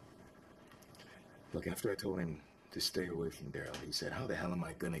son. Look, after I told him to stay away from Daryl, he said, how the hell am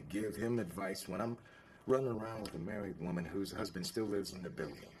I gonna give him advice when I'm running around with a married woman whose husband still lives in the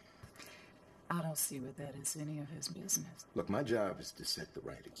building? I don't see what that is any of his business. Look, my job is to set the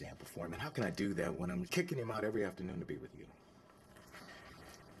right example for him, and how can I do that when I'm kicking him out every afternoon to be with you?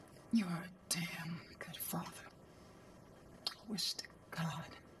 You are a damn good father. I wish to God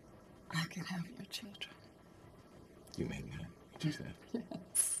I could have your children. You mean that? What you said?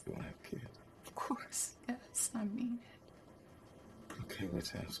 Yes. You want to have kids? Of course, yes, I mean it. Okay, let's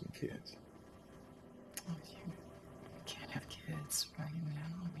have some kids. Oh, you can't have kids right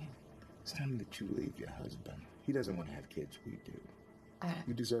now. I mean, it's time that you leave your husband. He doesn't want to have kids. We do.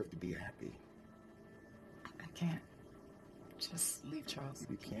 You deserve to be happy. I can't just leave Charles.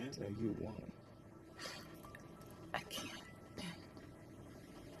 You can't or you won't. I can't.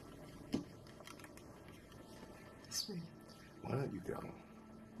 Sweetie. Why don't you go?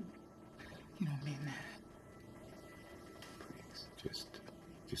 You don't mean that. Please,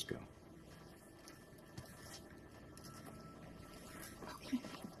 just go. Okay.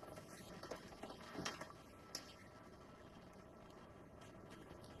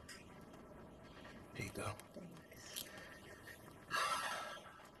 Here you go.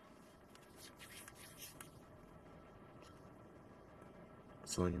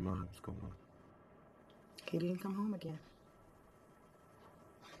 What's on your mind? What's going on? He didn't come home again.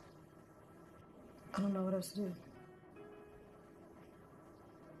 I don't know what else to do.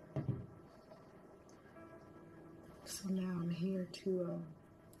 So now I'm here to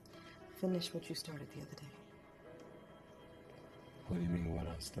finish what you started the other day. What do you mean what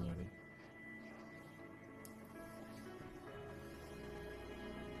I started?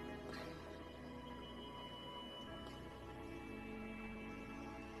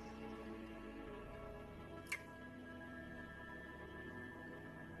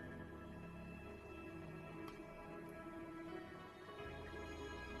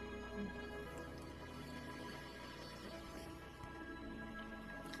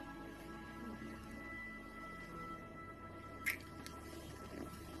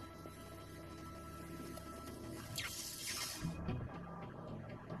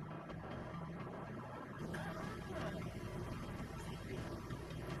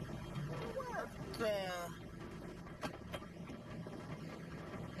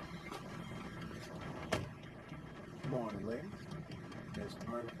 Morning, lady. Miss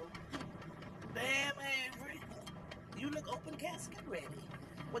Murphy. Damn, Avery. You look open casket ready.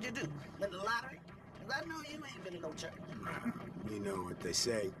 What'd you do? Win the lottery? 'Cause I know you ain't been in no church. You know what they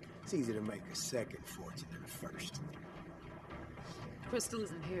say. It's easy to make a second fortune than a first. Crystal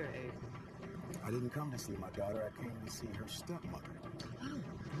isn't here, Abe. I didn't come to see my daughter. I came to see her stepmother. Oh.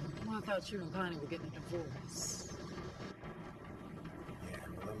 Well, I thought you and Connie were getting a divorce. Yeah,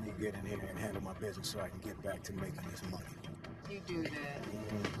 well, let me get in here and handle my business so I can get back to making this money. You do that.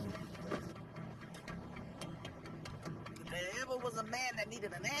 If there ever was a man that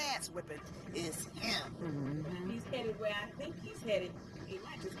needed an ass whipping, it's him. Mm-hmm. He's headed where I think he's headed. He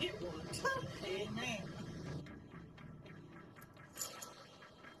might just get one. Amen.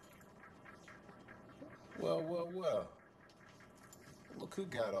 Well. Look who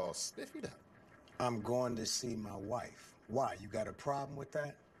got all spiffied up. I'm going to see my wife. Why? You got a problem with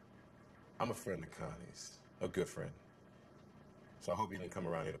that? I'm a friend of Connie's. A good friend. So I hope you didn't come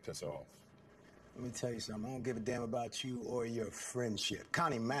around here to piss her off. Let me tell you something. I don't give a damn about you or your friendship.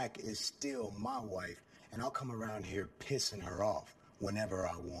 Connie Mack is still my wife, and I'll come around here pissing her off whenever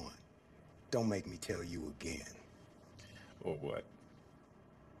I want. Don't make me tell you again. Or what?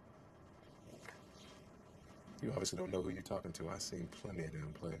 You obviously don't know who you're talking to. I've seen plenty of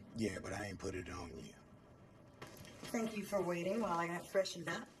them play. Yeah, but I ain't put it on you. Thank you for waiting while I got freshened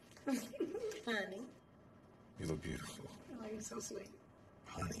up. Honey. You look beautiful. Oh, you're so sweet.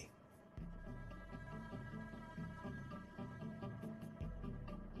 Honey.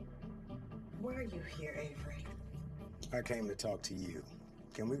 Why are you here, Avery? I came to talk to you.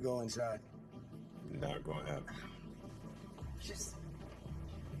 Can we go inside? Not gonna happen. Just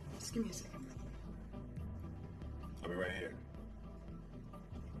give me a second. I'll be right here.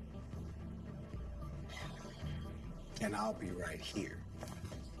 And I'll be right here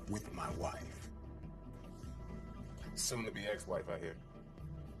with my wife. Soon to be ex-wife, I hear.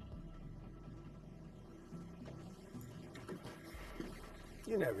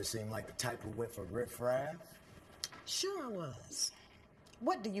 You never seemed like the type of whip for riffraff. Sure I was.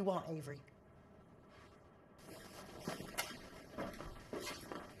 What do you want, Avery?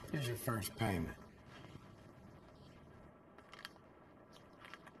 Here's your first payment.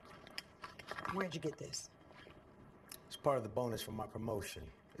 Where'd you get this? It's part of the bonus for my promotion.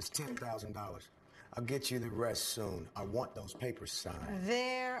 It's $10,000. I'll get you the rest soon. I want those papers signed.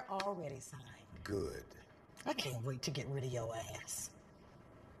 They're already signed. Good. I can't wait to get rid of your ass.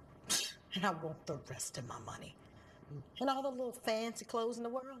 And I want the rest of my money. And all the little fancy clothes in the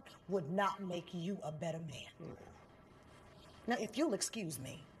world would not make you a better man. Now, if you'll excuse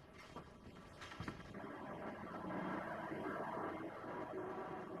me.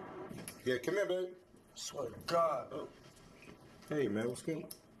 Yeah, come here, babe. Swear to God. Oh. Hey, man, what's good?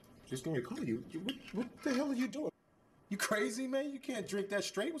 Just give me a call. What the hell are you doing? You crazy, man? You can't drink that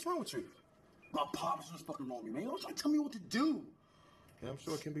straight. What's wrong with you? My pops was fucking wrong with me, man. He was tell me what to do. Yeah, I'm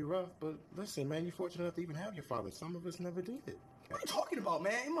sure it can be rough, but listen, man, you're fortunate enough to even have your father. Some of us never did it. What are you talking about,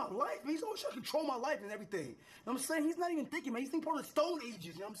 man? In my life, man, he's always trying to control my life and everything. You know what I'm saying? He's not even thinking, man. He's thinking part of the Stone Ages,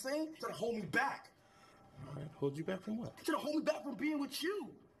 you know what I'm saying? He's trying to hold me back. All right, hold you back from what? He's trying to hold me back from being with you.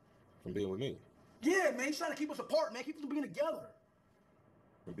 From being with me? Yeah, man, he's trying to keep us apart, man. Keep us from being together.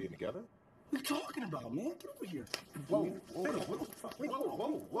 From being together? What are you talking about, man? Get over here. Whoa,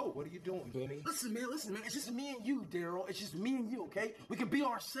 what are you doing, Benny? Listen, man, It's just me and you, Daryl. It's just me and you, okay? We can be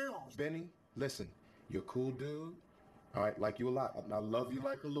ourselves. Benny, listen, you're a cool dude. All right, like you a lot. I love you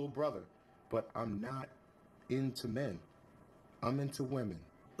like a little brother. But I'm not into men. I'm into women.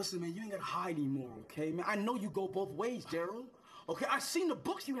 Listen, man, you ain't gotta hide anymore, okay? Man, I know you go both ways, Daryl. Okay, I seen the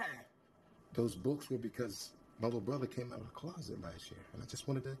books you had. Those books were because my little brother came out of the closet last year, and I just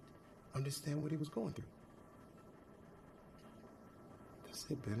wanted to understand what he was going through. That's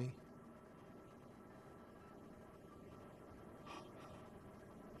it, Benny.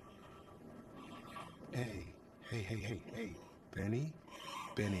 Hey,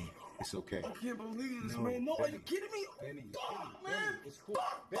 Benny, it's okay. I can't believe this, man. No, are you kidding me? Benny, fuck, man. It's cool.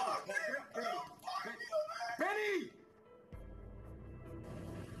 Fuck, man. Benny!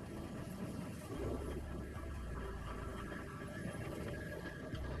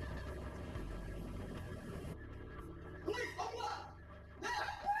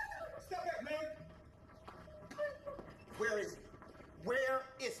 Step back, man. Where is he? Where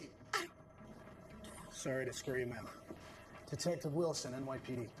is he? Sorry to scare you, ma'am. Detective Wilson,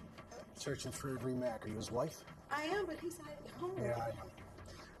 NYPD. Searching for Avery Mack. Are you his wife? I am, but he's at home. Yeah, I know.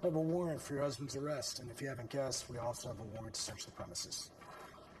 I have a warrant for your husband's arrest, and if you haven't guessed, we also have a warrant to search the premises.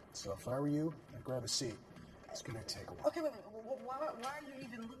 So if I were you, I'd grab a seat. It's gonna take a while. Okay, wait. Why are you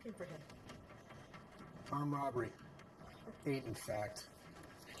even looking for him? Armed robbery. 8, in fact.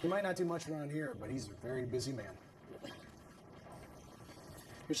 He might not do much around here, but he's a very busy man.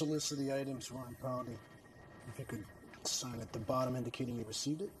 Here's a list of the items we're impounding. If you could sign at the bottom indicating you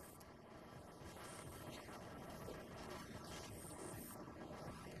received it.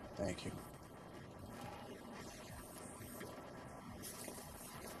 Thank you.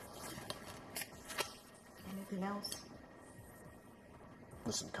 Anything else?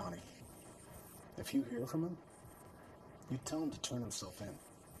 Listen, Connie. If you hear from him, you tell him to turn himself in.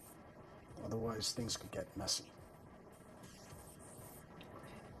 Otherwise, things could get messy.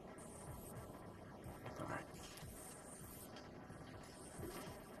 All right.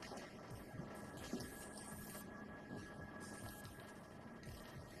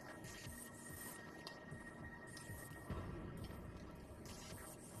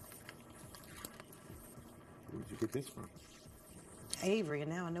 Where'd you get this from? Avery,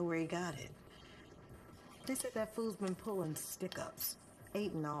 and now I know where he got it. They said that fool's been pulling stick-ups.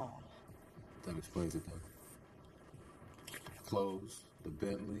 8 and all. That explains it, then. Clothes, the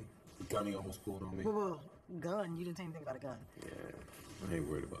Bentley, the gun he almost pulled on me. Whoa. Gun? You didn't say anything about a gun. Yeah, I ain't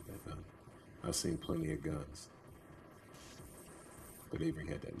worried about that gun. I've seen plenty of guns. But Avery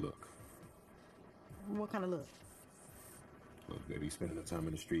had that look. What kind of look? Look, baby, spending the time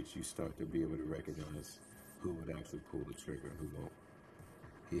in the streets, you start to be able to recognize who would actually pull the trigger and who won't.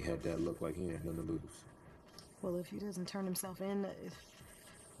 He had that look like he had nothing to lose. Well, if he doesn't turn himself in,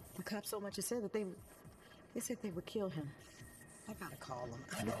 the cops so much as said that they said they would kill him. I gotta call him.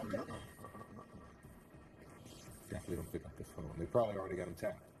 No. Definitely don't pick up the phone. They probably already got him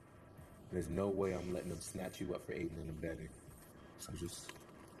tapped. There's no way I'm letting them snatch you up for aiding and abetting. So just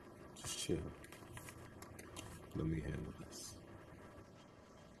chill. Let me handle this.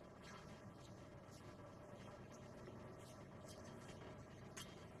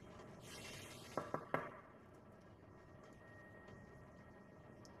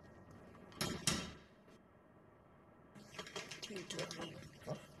 What are you doing here?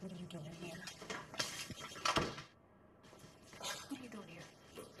 What are you doing here? What are you doing here?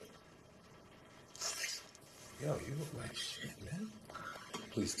 Yo, you look like shit, man.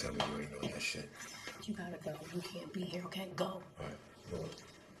 Please tell me you ain't on that shit. You gotta go. You can't be here, okay? Go. All right. Well,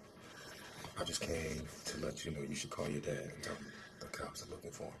 I just came to let you know you should call your dad and tell him the cops are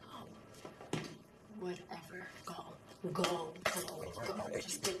looking for him. Whatever. Go. Go. Hey,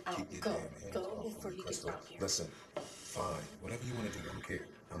 Just get out. keep your Go. damn hands Go off me, before you get Crystal. out here. Listen, fine. Whatever you want to do, I don't care.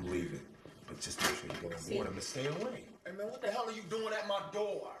 I'm leaving. But just make sure you go and warn him to stay away. Hey, man, what the hell are you doing at my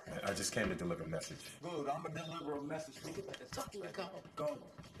door? I just came to deliver a message. Good, I'm gonna deliver a message. Go. Go.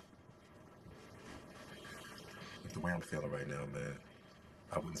 With the way I'm feeling right now, man,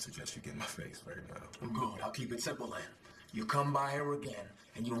 I wouldn't suggest you get in my face right now. I'm good. I'll keep it simple then. You come by here again,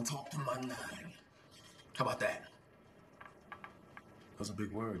 and you don't talk to my nine. How about that? Those are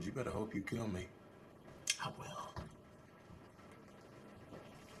big words. You better hope you kill me. I will.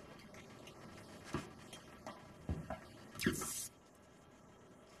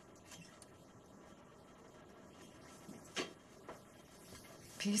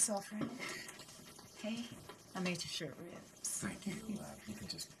 Peace offering. Hey, I made you short ribs. Thank you. You can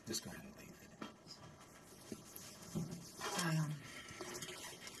just go ahead and leave it.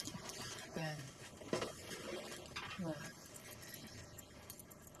 Ben, look,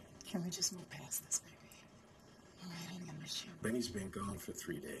 can we just move past this, baby? All right, I'm gonna miss you. Benny's been gone for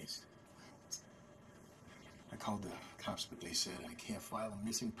 3 days. I called the cops, but they said I can't file a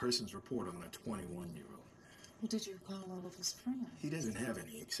missing persons report on a 21-year-old. Well, did you call all of his friends? He doesn't have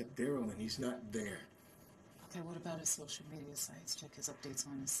any except Daryl, and he's not there. Okay, what about his social media sites? Check his updates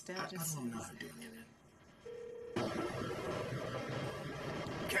on his I status. don't know how to do any of that.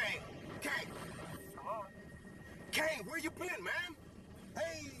 Kane! Kane! Hello? Kane, where you been, man?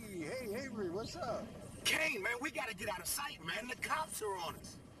 Hey, Avery, what's up? Kane, man, we gotta get out of sight, man. The cops are on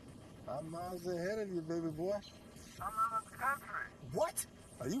us. I'm miles ahead of you, baby boy. I'm out of the country. What?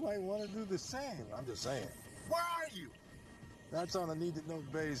 You might want to do the same. I'm just saying. Where are you? That's on a need-to-know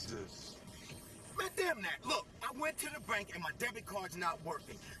basis. Man, damn that. Look, I went to the bank and my debit card's not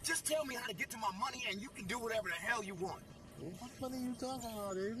working. Just tell me how to get to my money and you can do whatever the hell you want. What money you talking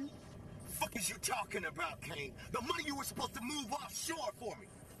about, Avery? Fuck is you talking about, Kane? The money you were supposed to move offshore for me.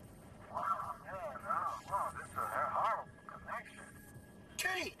 Wow, this is a horrible connection.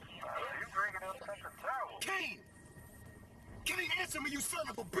 Kane! You bringing up something terrible. Kane! Kane, answer me, you son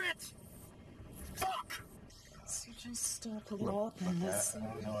of a bitch! Fuck! So just pull it up and let's I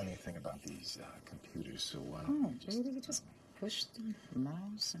don't know anything about these computers, so Oh, baby, you just push the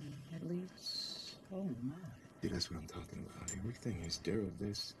mouse and it leads. Oh, my. Yeah, that's what I'm talking about. Everything is Daryl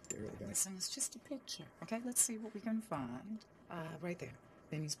this, Daryl that. Listen, it's just a picture. Okay, let's see what we can find. Right there.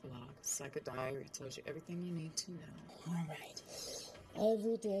 Benny's blog. It's like a diary. It tells you everything you need to know. All right.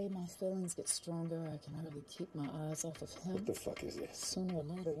 Every day my feelings get stronger. I can hardly keep my eyes off of him. What the fuck is this? Sooner or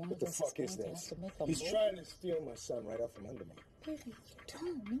later, one What of the us fuck is going to this? have to make a He's move. trying to steal my son right out from under me. Baby, you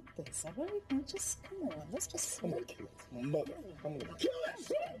don't need this, all right? Now just come on. Let's just. I'm gonna kill his mother. I'm gonna kill that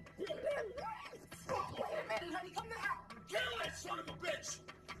son. Honey, come now! Kill that son of a bitch!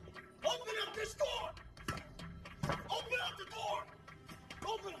 Open up this door! Open up the door!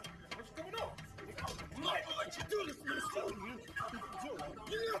 Open up! What's going on? I'm not gonna let you do this, man.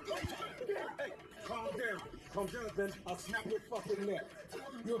 Hey, calm down. Calm down, Ben. I'll snap your fucking neck.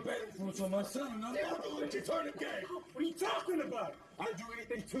 You're a bad influence on my son, and I'm never gonna let you turn the game. What are you talking about? I'd do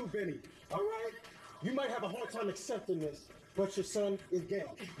anything too, Benny. All right? You might have a hard time accepting this, but your son is gay.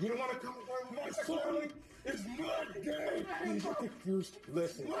 You don't want to come around with my son? It's not gay. He's confused.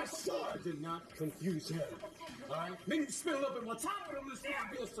 Listen, my son did not confuse him. All right? Maybe you spend a little bit more time with him. This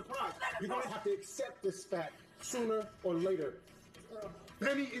won't be a surprise. You're going to have to accept this fact sooner or later.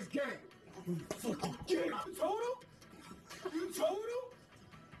 Benny is gay. You fucking gay. You told him? You told him?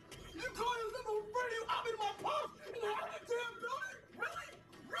 You called him little radio. I'm in my pump in the other damn building? Really?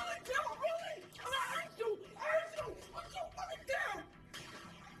 Really, Daryl? Really? I hate you. I hate you. Put your fucking down.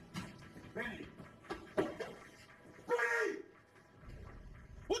 Benny. Benny!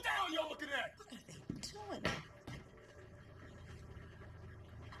 What the hell y'all looking at? What are they doing?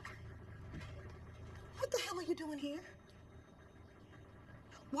 What the hell are you doing here?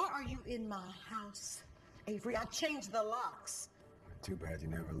 Why are you in my house? Avery, I changed the locks. Too bad you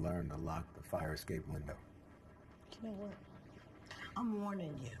never learned to lock the fire escape window. You know what? I'm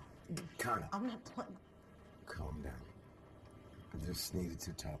warning you. Connor. I'm not playing. Calm down. I just needed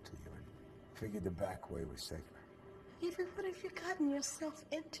to talk to you and figured the back way was safer. Avery, what have you gotten yourself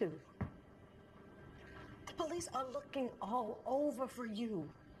into? The police are looking all over for you.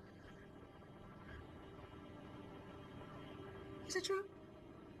 Is it true?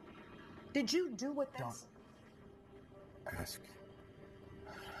 Did you do what that's... Ask.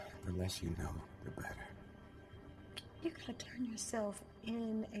 The less you know, the better. You gotta turn yourself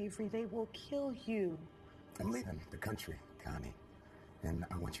in, Avery. They will kill you. I'm leaving the country, Connie, and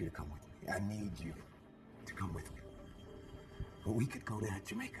I want you to come with me. I need you to come with me. But we could go to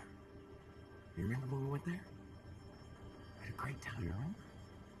Jamaica. You remember when we went there? We had a great time, remember?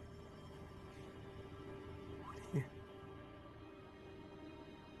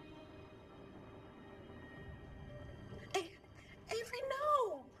 Avery,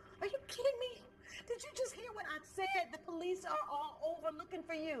 no! Are you kidding me? Did you just hear what I said? The police are all over looking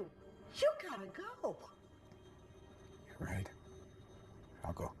for you. You gotta go. You're right.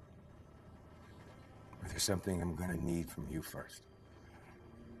 I'll go. But there's something I'm gonna need from you first.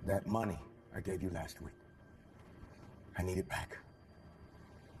 That money I gave you last week. I need it back.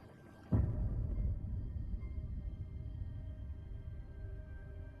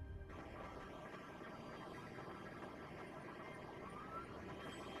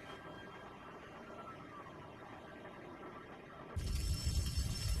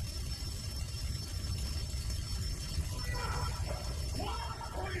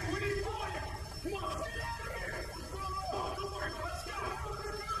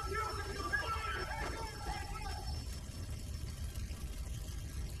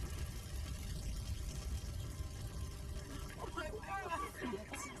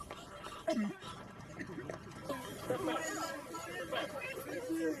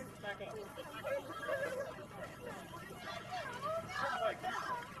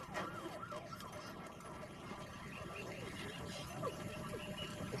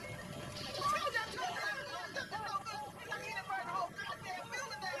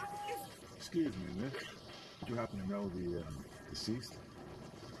 Excuse me, miss. Do you happen to know the deceased?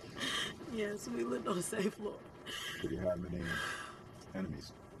 Yes, we lived on the same floor. Did he have any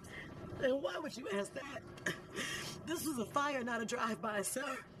enemies? And why would you ask that? This was a fire, not a drive-by, sir.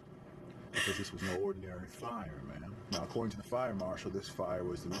 Because this was no ordinary fire, ma'am. Now, according to the fire marshal, this fire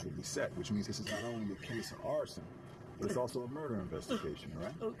was deliberately set, which means this is not only a case of arson, but it's also a murder investigation,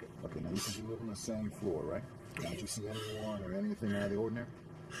 right? Okay. Okay, now you said you live on the same floor, right? Now, did you see anyone or anything out of the ordinary?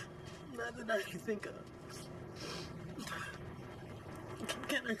 Not that I can think of.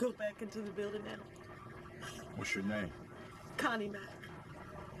 Can I go back into the building now? What's your name? Connie Mack.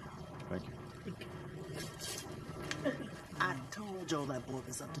 Thank you. I told Joe that boy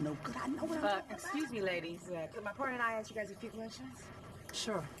was up to no good. I know what I'm talking Excuse me, ladies. Could my partner and I ask you guys a few questions?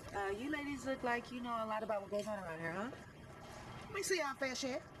 Sure. You ladies look like you know a lot about what goes on around here, huh? We see our fair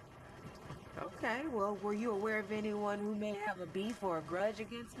share. Okay, well, were you aware of anyone who may have a beef or a grudge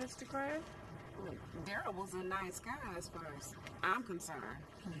against Mr. Crane? Daryl was a nice guy as far as I'm concerned.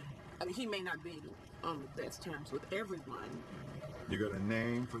 I mean, he may not be on the best terms with everyone. You got a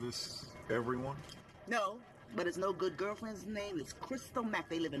name for this everyone? No, but his no good girlfriend's name is Crystal Mack.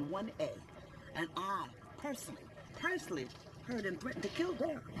 They live in 1A. And I, personally heard him threaten to kill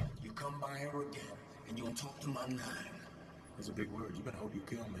Daryl. You come by her again, and you don't talk to my nine. That's a big word. You better hope you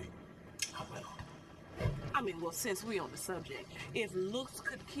kill me. I will. I mean, well, since we on the subject, if looks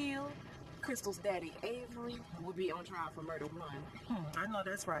could kill, Crystal's daddy Avery would be on trial for murder one. I know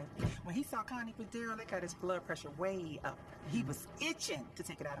that's right. When he saw Connie with Daryl, it got his blood pressure way up. He was itching to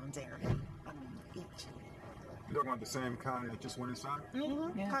take it out on Daryl. I mean, itching. You talking about the same Connie that just went inside?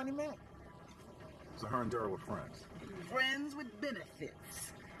 Mm-hmm. Yeah. Connie Mack. So her and Daryl were friends. Friends with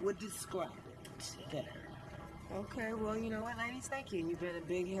benefits would describe it better. Okay, well, you know what, ladies? Thank you. You've been a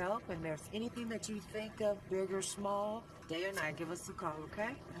big help, and if there's anything that you think of, big or small, day or night, give us a call, okay?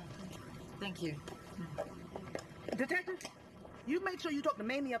 Thank you. Detective, you make sure you talk to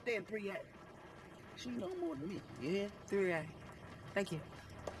Mamie up there in 3A. She know more than me, yeah? 3A. Thank you.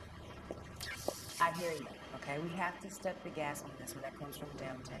 I hear you, okay? We have to step the gas on this when that comes from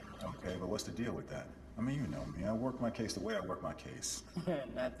downtown. Okay, but what's the deal with that? I mean, you know me. I work my case the way I work my case.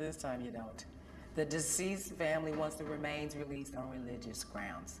 Not this time, you don't. The deceased family wants the remains released on religious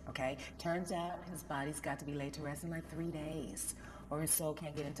grounds, okay? Turns out his body's got to be laid to rest in like 3 days, or his soul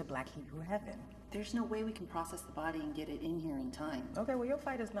can't get into Black Hebrew heaven. There's no way we can process the body and get it in here in time. Okay, well, your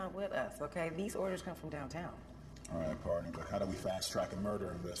fight is not with us, okay? These orders come from downtown. All right, partner, but how do we fast-track a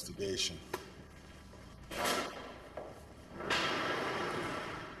murder investigation?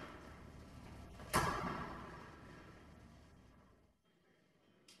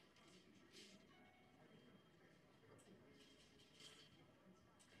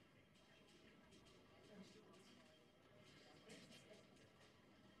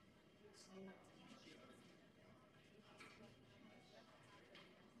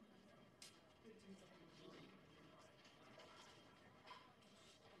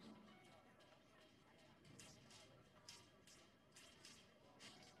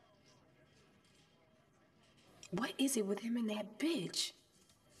 What is it with him and that bitch?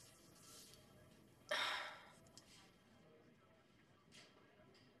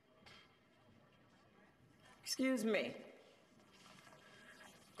 Excuse me.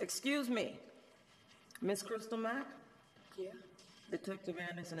 Excuse me. Miss Crystal Mack? Yeah? Detective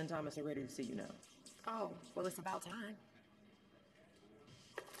Anderson and Thomas are ready to see you now. Oh, well, it's about time.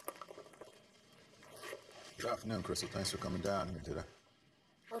 Good afternoon, Crystal. Thanks for coming down here today.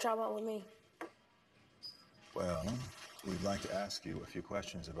 What y'all want with me? Well, we'd like to ask you a few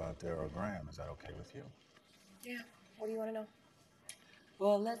questions about Daryl Graham. Is that okay with you? Yeah. What do you want to know?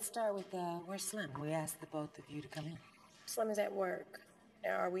 Well, let's start with, where's Slim? We asked the both of you to come in. Slim is at work.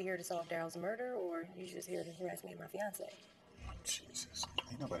 Now, are we here to solve Daryl's murder, or you just here to harass me and my fiance? Oh, Jesus.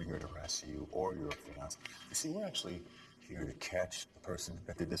 Ain't nobody here to harass you or your fiance. You see, we're actually here to catch the person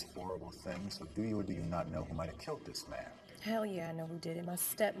that did this horrible thing. So do you or do you not know who might have killed this man? Hell yeah, I know who did it. My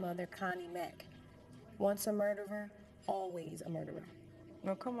stepmother, Connie Mack. Once a murderer, always a murderer.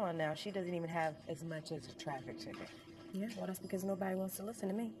 Well, come on now. She doesn't even have as much as a traffic ticket. Yeah, well, that's because nobody wants to listen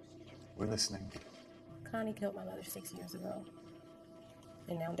to me. We're listening. Connie killed my mother 6 years ago.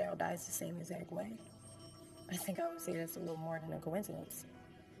 And now Daryl dies the same exact way. I think I would say that's a little more than a coincidence.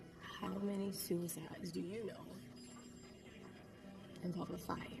 How many suicides do you know involve a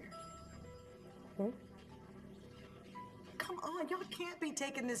fire? Come on, y'all can't be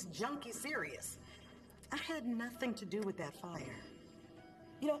taking this junkie serious. I had nothing to do with that fire.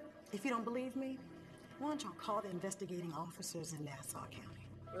 You know, if you don't believe me, why don't y'all call the investigating officers in Nassau County?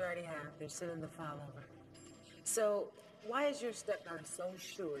 We already have. They're sending the file over. So, why is your stepdaughter so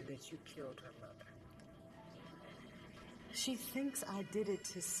sure that you killed her mother? She thinks I did it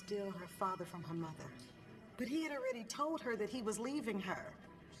to steal her father from her mother. But he had already told her that he was leaving her.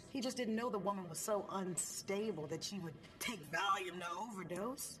 He just didn't know the woman was so unstable that she would take Valium to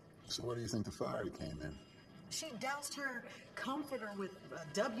overdose. So where do you think the fire came in? She doused her comforter with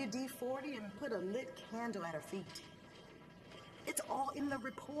WD-40 and put a lit candle at her feet. It's all in the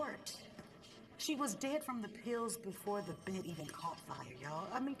report. She was dead from the pills before the bed even caught fire, y'all.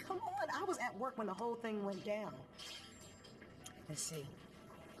 I mean, come on. I was at work when the whole thing went down. Let's see.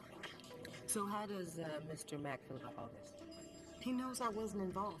 So how does Mr. Mack feel about all this? He knows I wasn't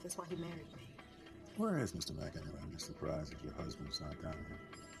involved. That's why he married me. Where is Mr. Mack anyway? I'm just surprised that your husband's not down here.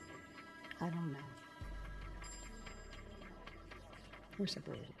 I don't know. We're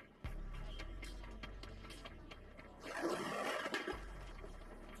separated.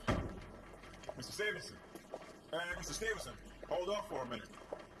 Mr. Stevenson. Hey, Mr. Stevenson, hold on for a minute.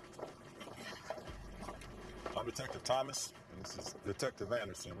 I'm Detective Thomas, and this is Detective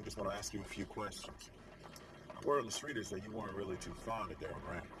Anderson. We just want to ask you a few questions. Word on the street is that you weren't really too fond of Daryl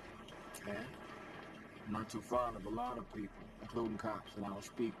Graham. Yeah? I'm not too fond of a lot of people, including cops, and I don't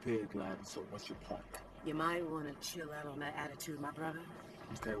speak pig Latin, so what's your point? You might want to chill out on that attitude, my brother.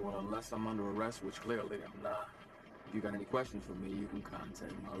 Okay, well, unless I'm under arrest, which clearly I'm not, if you got any questions for me, you can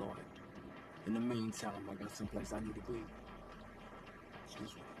contact my lawyer. In the meantime, I got someplace I need to be.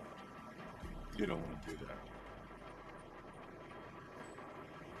 Excuse me. You don't want to do that.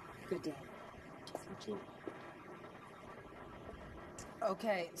 Good day. You too.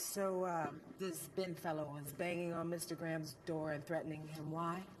 Okay, so this Ben fellow was banging on Mr. Graham's door and threatening him.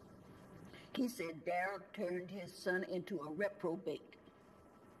 Why? He said Daryl turned his son into a reprobate.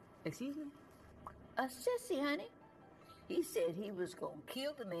 Excuse me? A sissy, honey. He said he was going to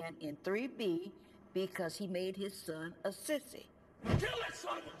kill the man in 3B because he made his son a sissy. Kill that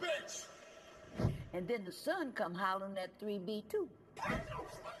son of a bitch! And then the son come hollering at 3B too.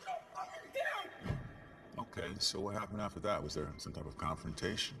 Okay, so what happened after that? Was there some type of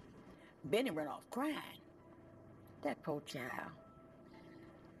confrontation? Benny ran off crying. That poor child.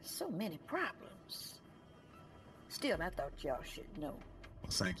 So many problems. Still, I thought y'all should know.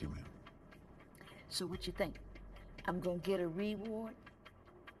 Well, thank you, ma'am. So what you think? I'm gonna get a reward?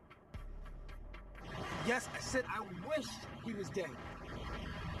 Yes, I said I wish he was dead.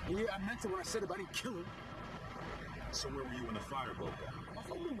 And yeah, I meant it when I said it, but I didn't kill him. So where were you when the fire broke out? I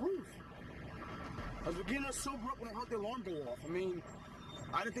was on the roof. I was beginning to sober up when I heard the alarm go off. I mean,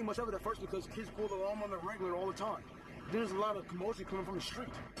 I didn't think much of it at first because kids pull the alarm on the regular all the time. Then there's a lot of commotion coming from the street.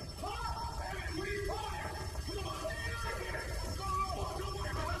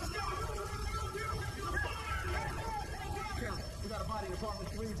 We got a body in apartment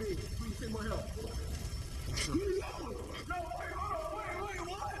 3B. Please take my help. No, wait, hold on, wait,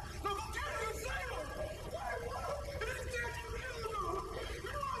 what? No, go get him, save him! Wait, what? It is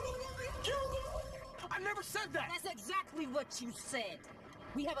killed him! I never said that! That's exactly what you said.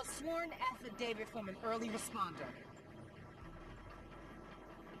 We have a sworn affidavit from an early responder.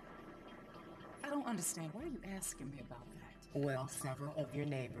 I don't understand. Why are you asking me about that? Well, several of your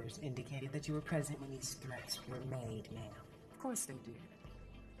neighbors indicated that you were present when these threats were made, ma'am. Of course they did.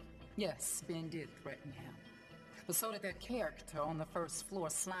 Yes, Ben did threaten him. But so did that character on the first floor,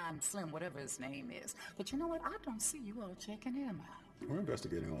 Slime Slim, whatever his name is. But you know what? I don't see you all checking him out. We're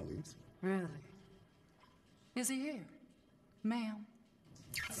investigating all these. Really? Is he here? Ma'am?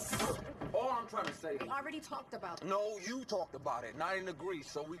 All I'm trying to say is... We already talked about it. No, you talked about it, and I didn't agree,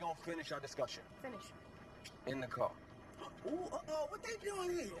 so we're gonna finish our discussion. Finish. In the car. Ooh, what they doing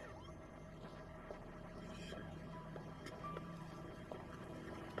here?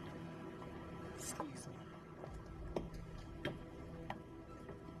 Excuse me.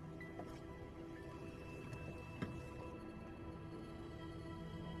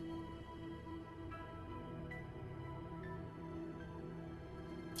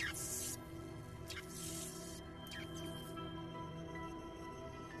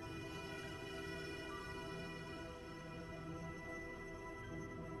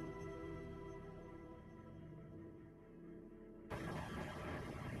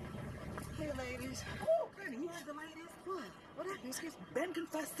 Hey, ladies. Oh, Granny, you heard the ladies? What? What happened? Excuse me. Ben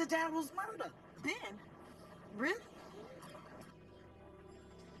confessed to Daryl's murder. Ben? Really?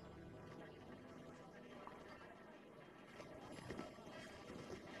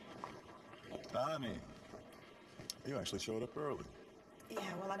 Donnie, you actually showed up early. Yeah,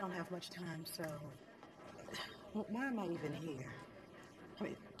 well, I don't have much time, so... Well, why am I even here? I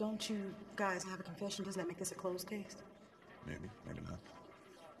mean, don't you guys have a confession? Doesn't that make this a closed case? Maybe, maybe not.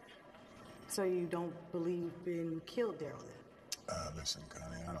 So you don't believe Ben killed Daryl then? Listen,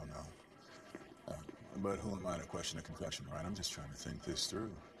 Connie, I don't know. But who am I to question a confession, right? I'm just trying to think this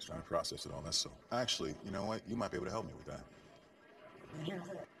through. Just trying to process it all, that's so. Actually, you know what? You might be able to help me with that.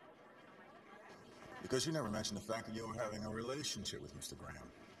 Because you never mentioned the fact that you were having a relationship with Mr.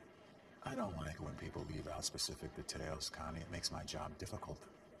 Graham. I don't like it when people leave out specific details, Connie. It makes my job difficult.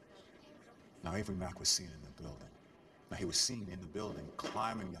 Now, Avery Mack was seen in the building. Now, he was seen in the building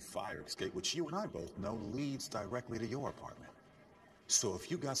climbing the fire escape, which you and I both know leads directly to your apartment. So if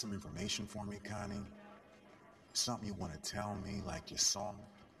you got some information for me, Connie, something you want to tell me like you saw,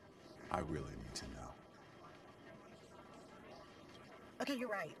 I really need to know. Okay, you're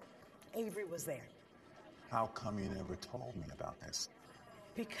right. Avery was there. How come you never told me about this?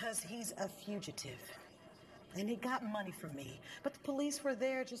 Because he's a fugitive. And he got money from me. But the police were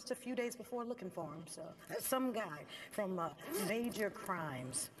there just a few days before looking for him, so... some guy from Major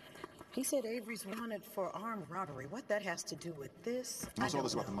Crimes. He said Avery's wanted for armed robbery. What that has to do with this, What's all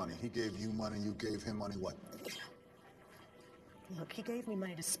this about the money? He gave you money, you gave him money, what? Look, he gave me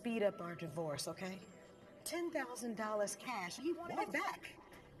money to speed up our divorce, okay? $10,000 cash. He wanted it back.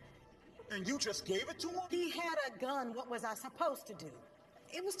 And you just gave it to him? He had a gun. What was I supposed to do?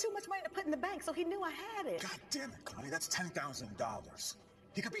 It was too much money to put in the bank, so he knew I had it. God damn it, Connie, that's $10,000.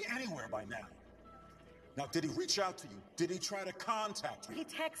 He could be anywhere by now. Now, did he reach out to you? Did he try to contact you? He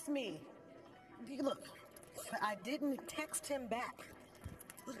texted me. Look, I didn't text him back.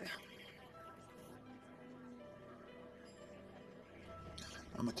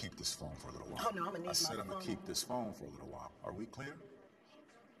 I'm gonna keep this phone for a little while. Oh, no, I'm gonna need my I'm gonna phone. keep this phone for a little while. Are we clear?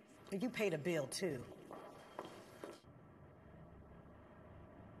 You paid a bill, too.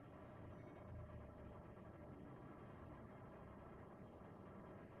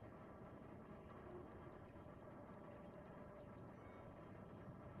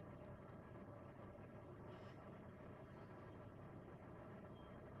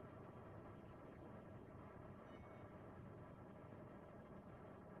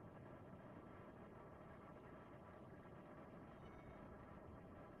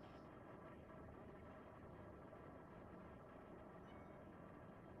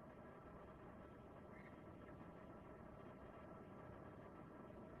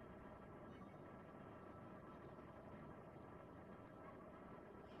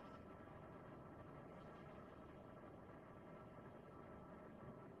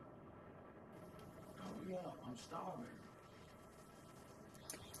 Yeah, I'm starving.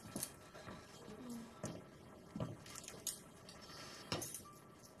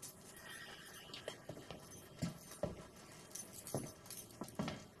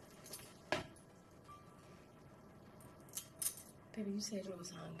 Baby, you said you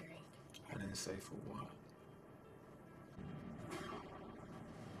was hungry. I didn't say for what.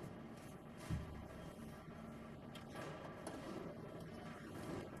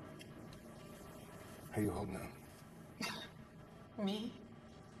 How you holding up? Me?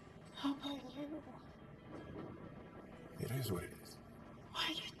 How about you? It is what it is. Why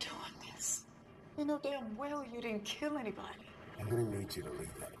are you doing this? You know damn well you didn't kill anybody. I'm gonna need you to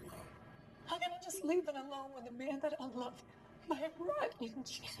leave that alone. How can I just was leaving alone with a man that I loved. My right in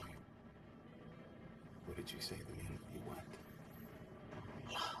jail. What did you say? The man you what?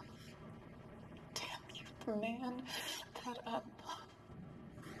 Love. Damn you, the man that I love.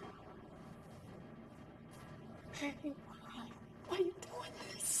 Baby, why are you doing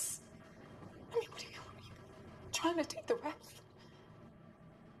this? I mean, what are you trying to take the rest?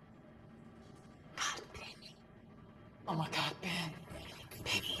 God, Benny. Oh my God, Ben.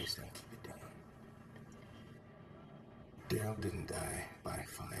 Baby. Listen, keep it down. Daryl didn't die by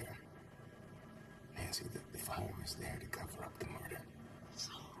fire. Nancy, the fire was there to cover up the murder.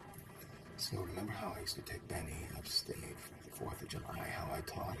 So remember how I used to take Benny upstate for the 4th of July, how I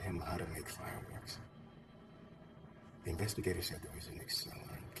taught him how to make fireworks? The investigator said there was an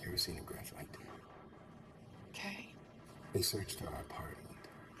accelerant, kerosene and graphite. Okay. They searched our apartment.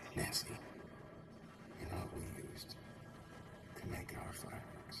 Nancy, you know what we used to make our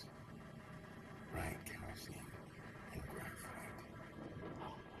fireworks? Right, kerosene and graphite.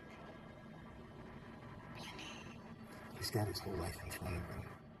 Benny. He's got his whole life in front of him.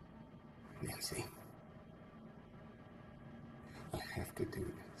 Nancy, I have to do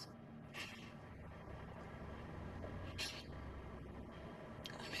this.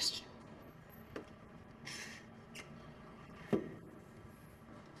 I missed you.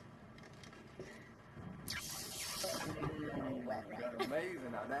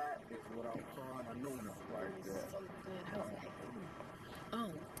 Amazing. Now that is what I'm calling a Nuna right there. Oh,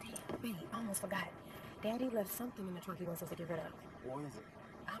 damn, wait, I almost forgot. Daddy left something in the trunk he wants us to get rid of. What is it?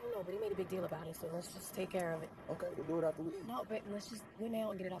 I don't know, but he made a big deal about it, so let's just take care of it. Okay, we'll do it after we eat. No, but let's just go now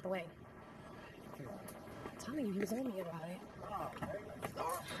and get it out the way. I'm telling you, he was on me about it.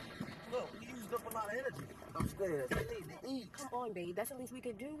 Look, we used up a lot of energy upstairs. We need to eat. Come on, babe. That's the least we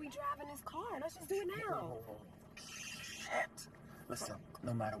could do. We drive in this car. Let's just do it now. Shit. Listen,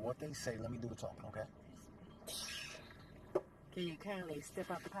 no matter what they say, let me do the talking, okay? Can you kindly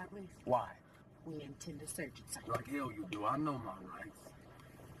step out the car, please? Why? We intend to search it, sir. Like hell you do. I know my rights.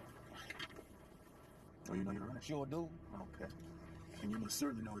 Oh, you know your rights? Sure do. Okay. And you must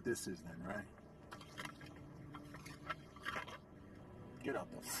certainly know what this is then, right? Get out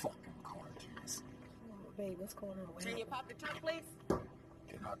the fucking car, Janice. Oh, babe, what's going on? Can you pop the trunk, please?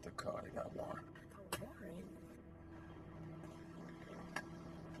 Get out the car. They got a warrant. Warren.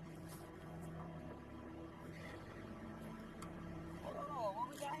 Oh, what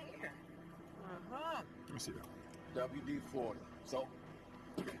we got here? Uh-huh. Let me see that. WD-40. So?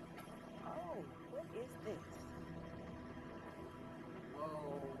 Oh, what is this?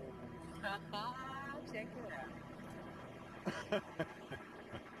 Whoa. Check it out.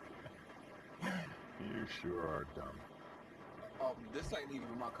 You sure are dumb. Oh, this ain't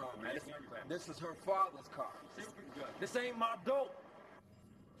even my car, man. This is her father's car. This ain't my dope.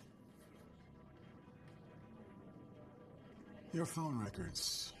 Your phone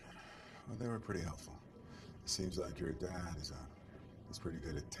records, well, they were pretty helpful. Seems like your dad is pretty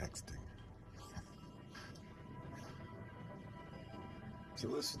good at texting. So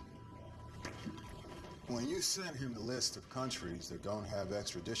listen, when you sent him the list of countries that don't have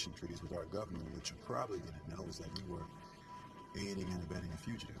extradition treaties with our government, what you're probably going to know is that you were aiding and abetting a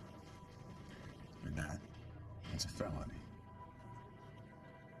fugitive. And that's a felony.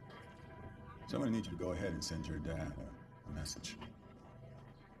 So I'm going to need you to go ahead and send your dad a message.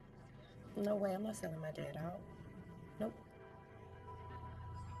 No way, I'm not selling my dad out. Nope.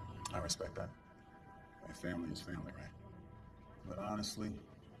 I respect that. My family is family, right? But honestly,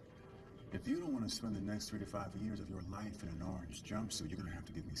 if you don't want to spend the next 3 to 5 years of your life in an orange jumpsuit, you're going to have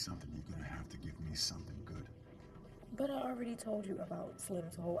to give me something. You're going to have to give me something good. But I already told you about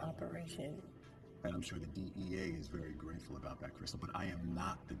Slim's whole operation. And I'm sure the DEA is very grateful about that, Crystal, but I am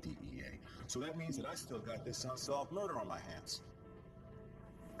not the DEA. So that means that I still got this unsolved murder on my hands.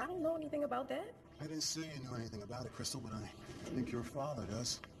 I don't know anything about that. I didn't say you knew anything about it, Crystal, but I think your father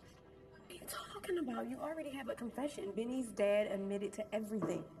does. What are you talking about? You already have a confession. Benny's dad admitted to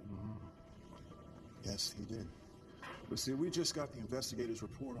everything. Yes, he did. But see, we just got the investigator's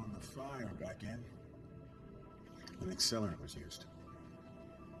report on the fire back in. An accelerant was used.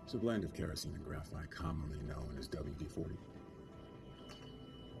 It's a blend of kerosene and graphite, commonly known as WD-40.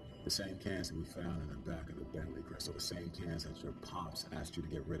 The same cans that we found in the back of the Bentley, Crystal. The same cans that your pops asked you to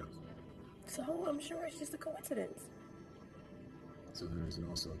get rid of. So I'm sure it's just a coincidence. So there is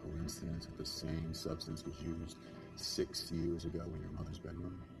also a coincidence that the same substance was used 6 years ago in your mother's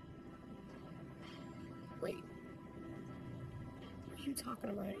bedroom? Wait. What are you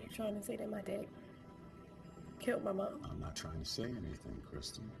talking about? Are you trying to say that my dad killed my mom? I'm not trying to say anything,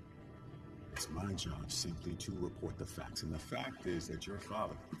 Kristen. It's my job simply to report the facts. And the fact is that your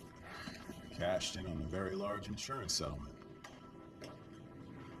father Cashed in on a very large insurance settlement.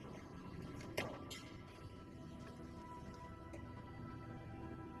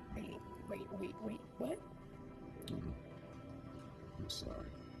 Wait, what? I'm sorry.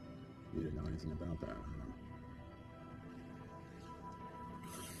 You didn't know anything about that, huh?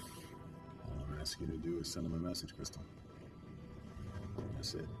 All I'm asking you to do is send him a message, Crystal.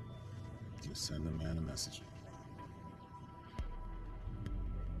 That's it. Just send the man a message.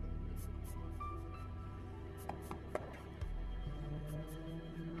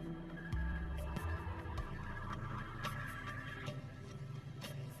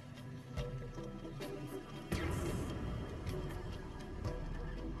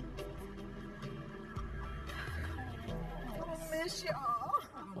 Miss y'all.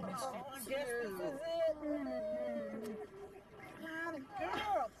 I guess this is it. Honey,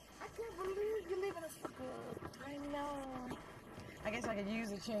 girl, I can't believe you're leaving us for good. I know. I guess I could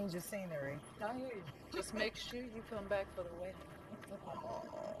use a change of scenery. I hear you. Just make sure you come back for the wedding.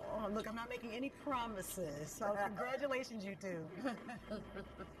 Oh, look, I'm not making any promises. So congratulations, you two.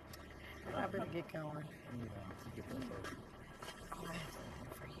 I better get going. Yeah, Oh, I have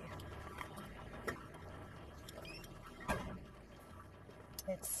something for you.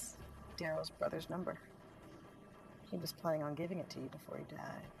 It's Daryl's brother's number. He was planning on giving it to you before he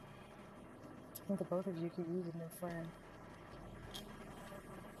died. I think the both of you could use a new friend.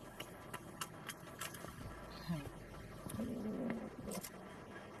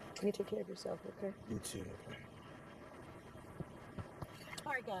 You take care of yourself, okay? You too.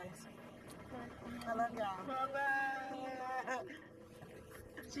 All right, guys. I love y'all. Bye-bye.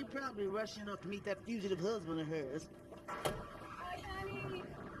 She probably rushing up to meet that fugitive husband of hers. Hi, honey.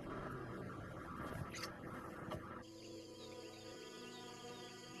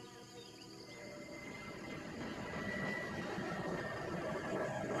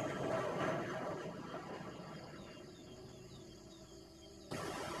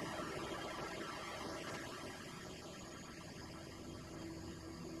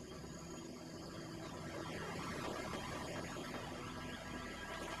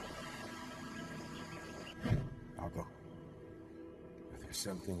 I'll go. But there's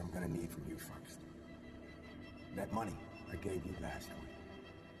something I'm gonna need from you first. That money I gave you last week.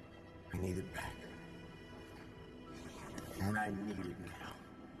 I need it back. And I need it now.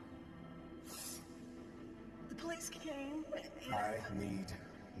 The police came. I need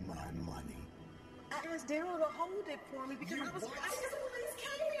my money. I asked Daryl to hold it for me because I was. The police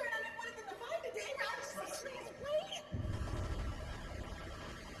came here and I didn't want them to find it. Daryl, I just please wait.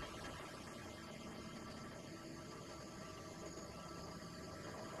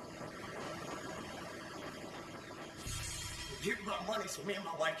 Get my money so me and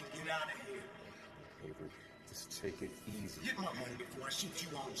my wife can get out of here. Avery, just take it easy. Get my money before I shoot you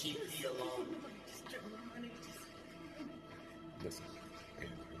on GP alone. Listen,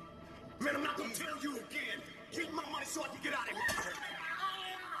 Avery. Man, I'm not gonna tell you again. Get my money so I can get out of here.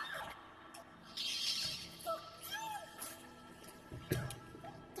 What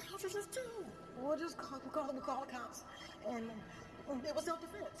the hell did this do? We'll just call the cops. And it was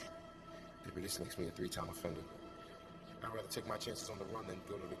self-defense. Avery, this makes me a 3-time offender. I'd rather take my chances on the run than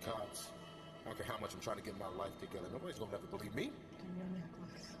go to the cops. I don't care how much I'm trying to get my life together. Nobody's gonna never believe me. Give me your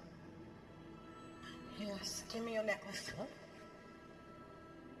necklace. Yes, give me your necklace. What?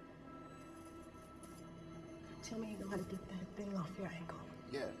 Tell me you know how to get that thing off your ankle.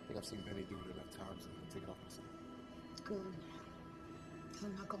 Yeah, I think I've seen Benny do it enough times and take it off myself. Good. 'Cause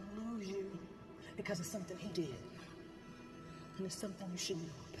I'm not gonna lose you because of something he did. And it's something you should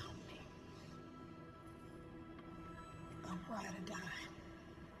know about me. I'm ride or die.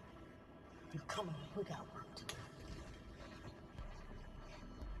 Now come on, we got work to do.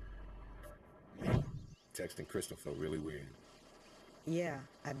 Texting Crystal felt really weird. Yeah,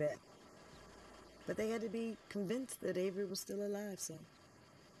 I bet. But they had to be convinced that Avery was still alive, so.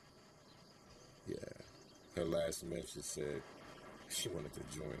 Yeah. Her last message said she wanted to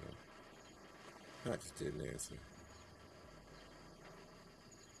join him. I just didn't answer.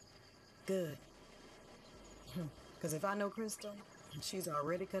 Good. Because if I know Crystal, she's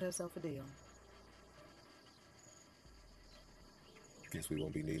already cut herself a deal. Guess we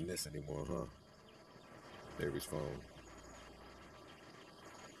won't be needing this anymore, huh? Avery's phone.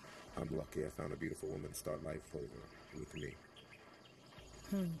 I'm lucky I found a beautiful woman to start life over with me.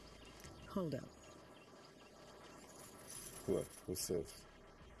 Hold up. What? What's this?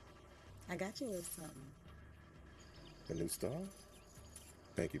 I got you a little something. A new star?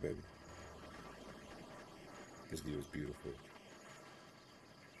 Thank you, baby. This view is beautiful.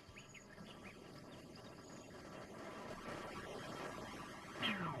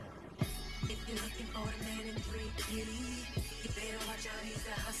 free kitty. You better watch out, he's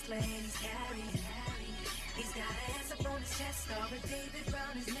a hustler and he's carrying. He's got an ass up on his chest, or a David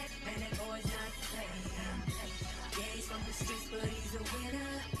round his neck, and that boy's not playing. Yeah, he's from the streets, but he's a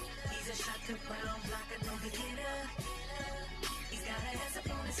winner. He's a shot to brown blocker, no beginner. He's got an ass up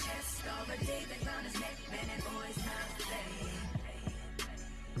on his chest, or a David round his neck, and that boy's not playing.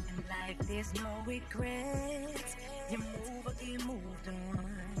 In life, there's no regrets. You move or get moved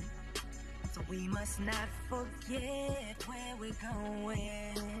on. So we must not forget where we're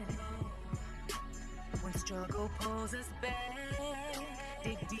going. When struggle pulls us back,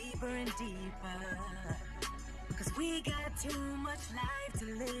 dig deeper and deeper. 'Cause we got too much life to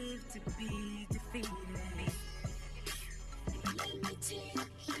live to be defeated. Let me take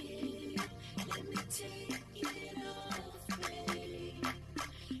it, let me take it off, babe.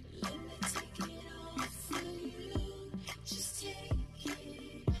 Let me take it off for you. Just take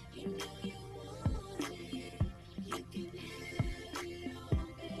it, you know you want it. You can have it all,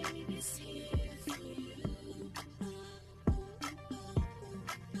 baby, it's here for you.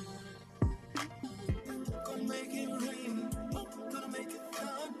 I'm gonna make it rain, I'm gonna make it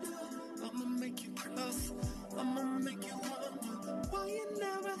thunder. I'ma make you cuss, I'ma make you wonder why you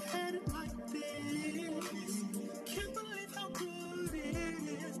never had it like this. Can't believe how good it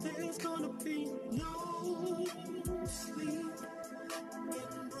is. There's gonna be no sleep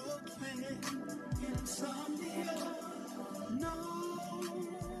in Brooklyn, insomnia, no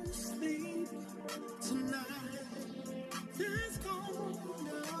sleep tonight. There's gonna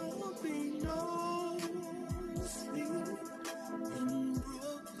be no sleep in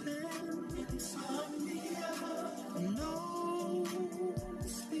Brooklyn, insomnia, no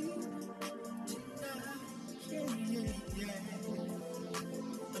sleep tonight. Yeah, yeah, yeah.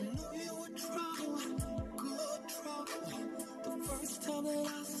 I knew you were trouble, good trouble. The first time that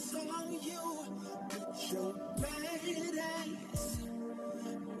I saw you with your bad ass,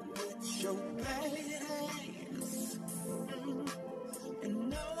 with your bad ass. And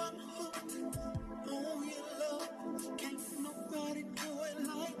now I'm hooked on your love. Can't nobody do it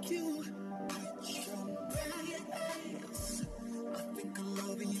like you. With your bad ass, I think I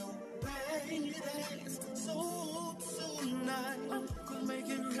love your bad ass. So tonight, I'm gonna make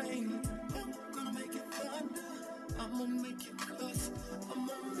it rain. I'm gonna make it thunder. I'ma make you cuss.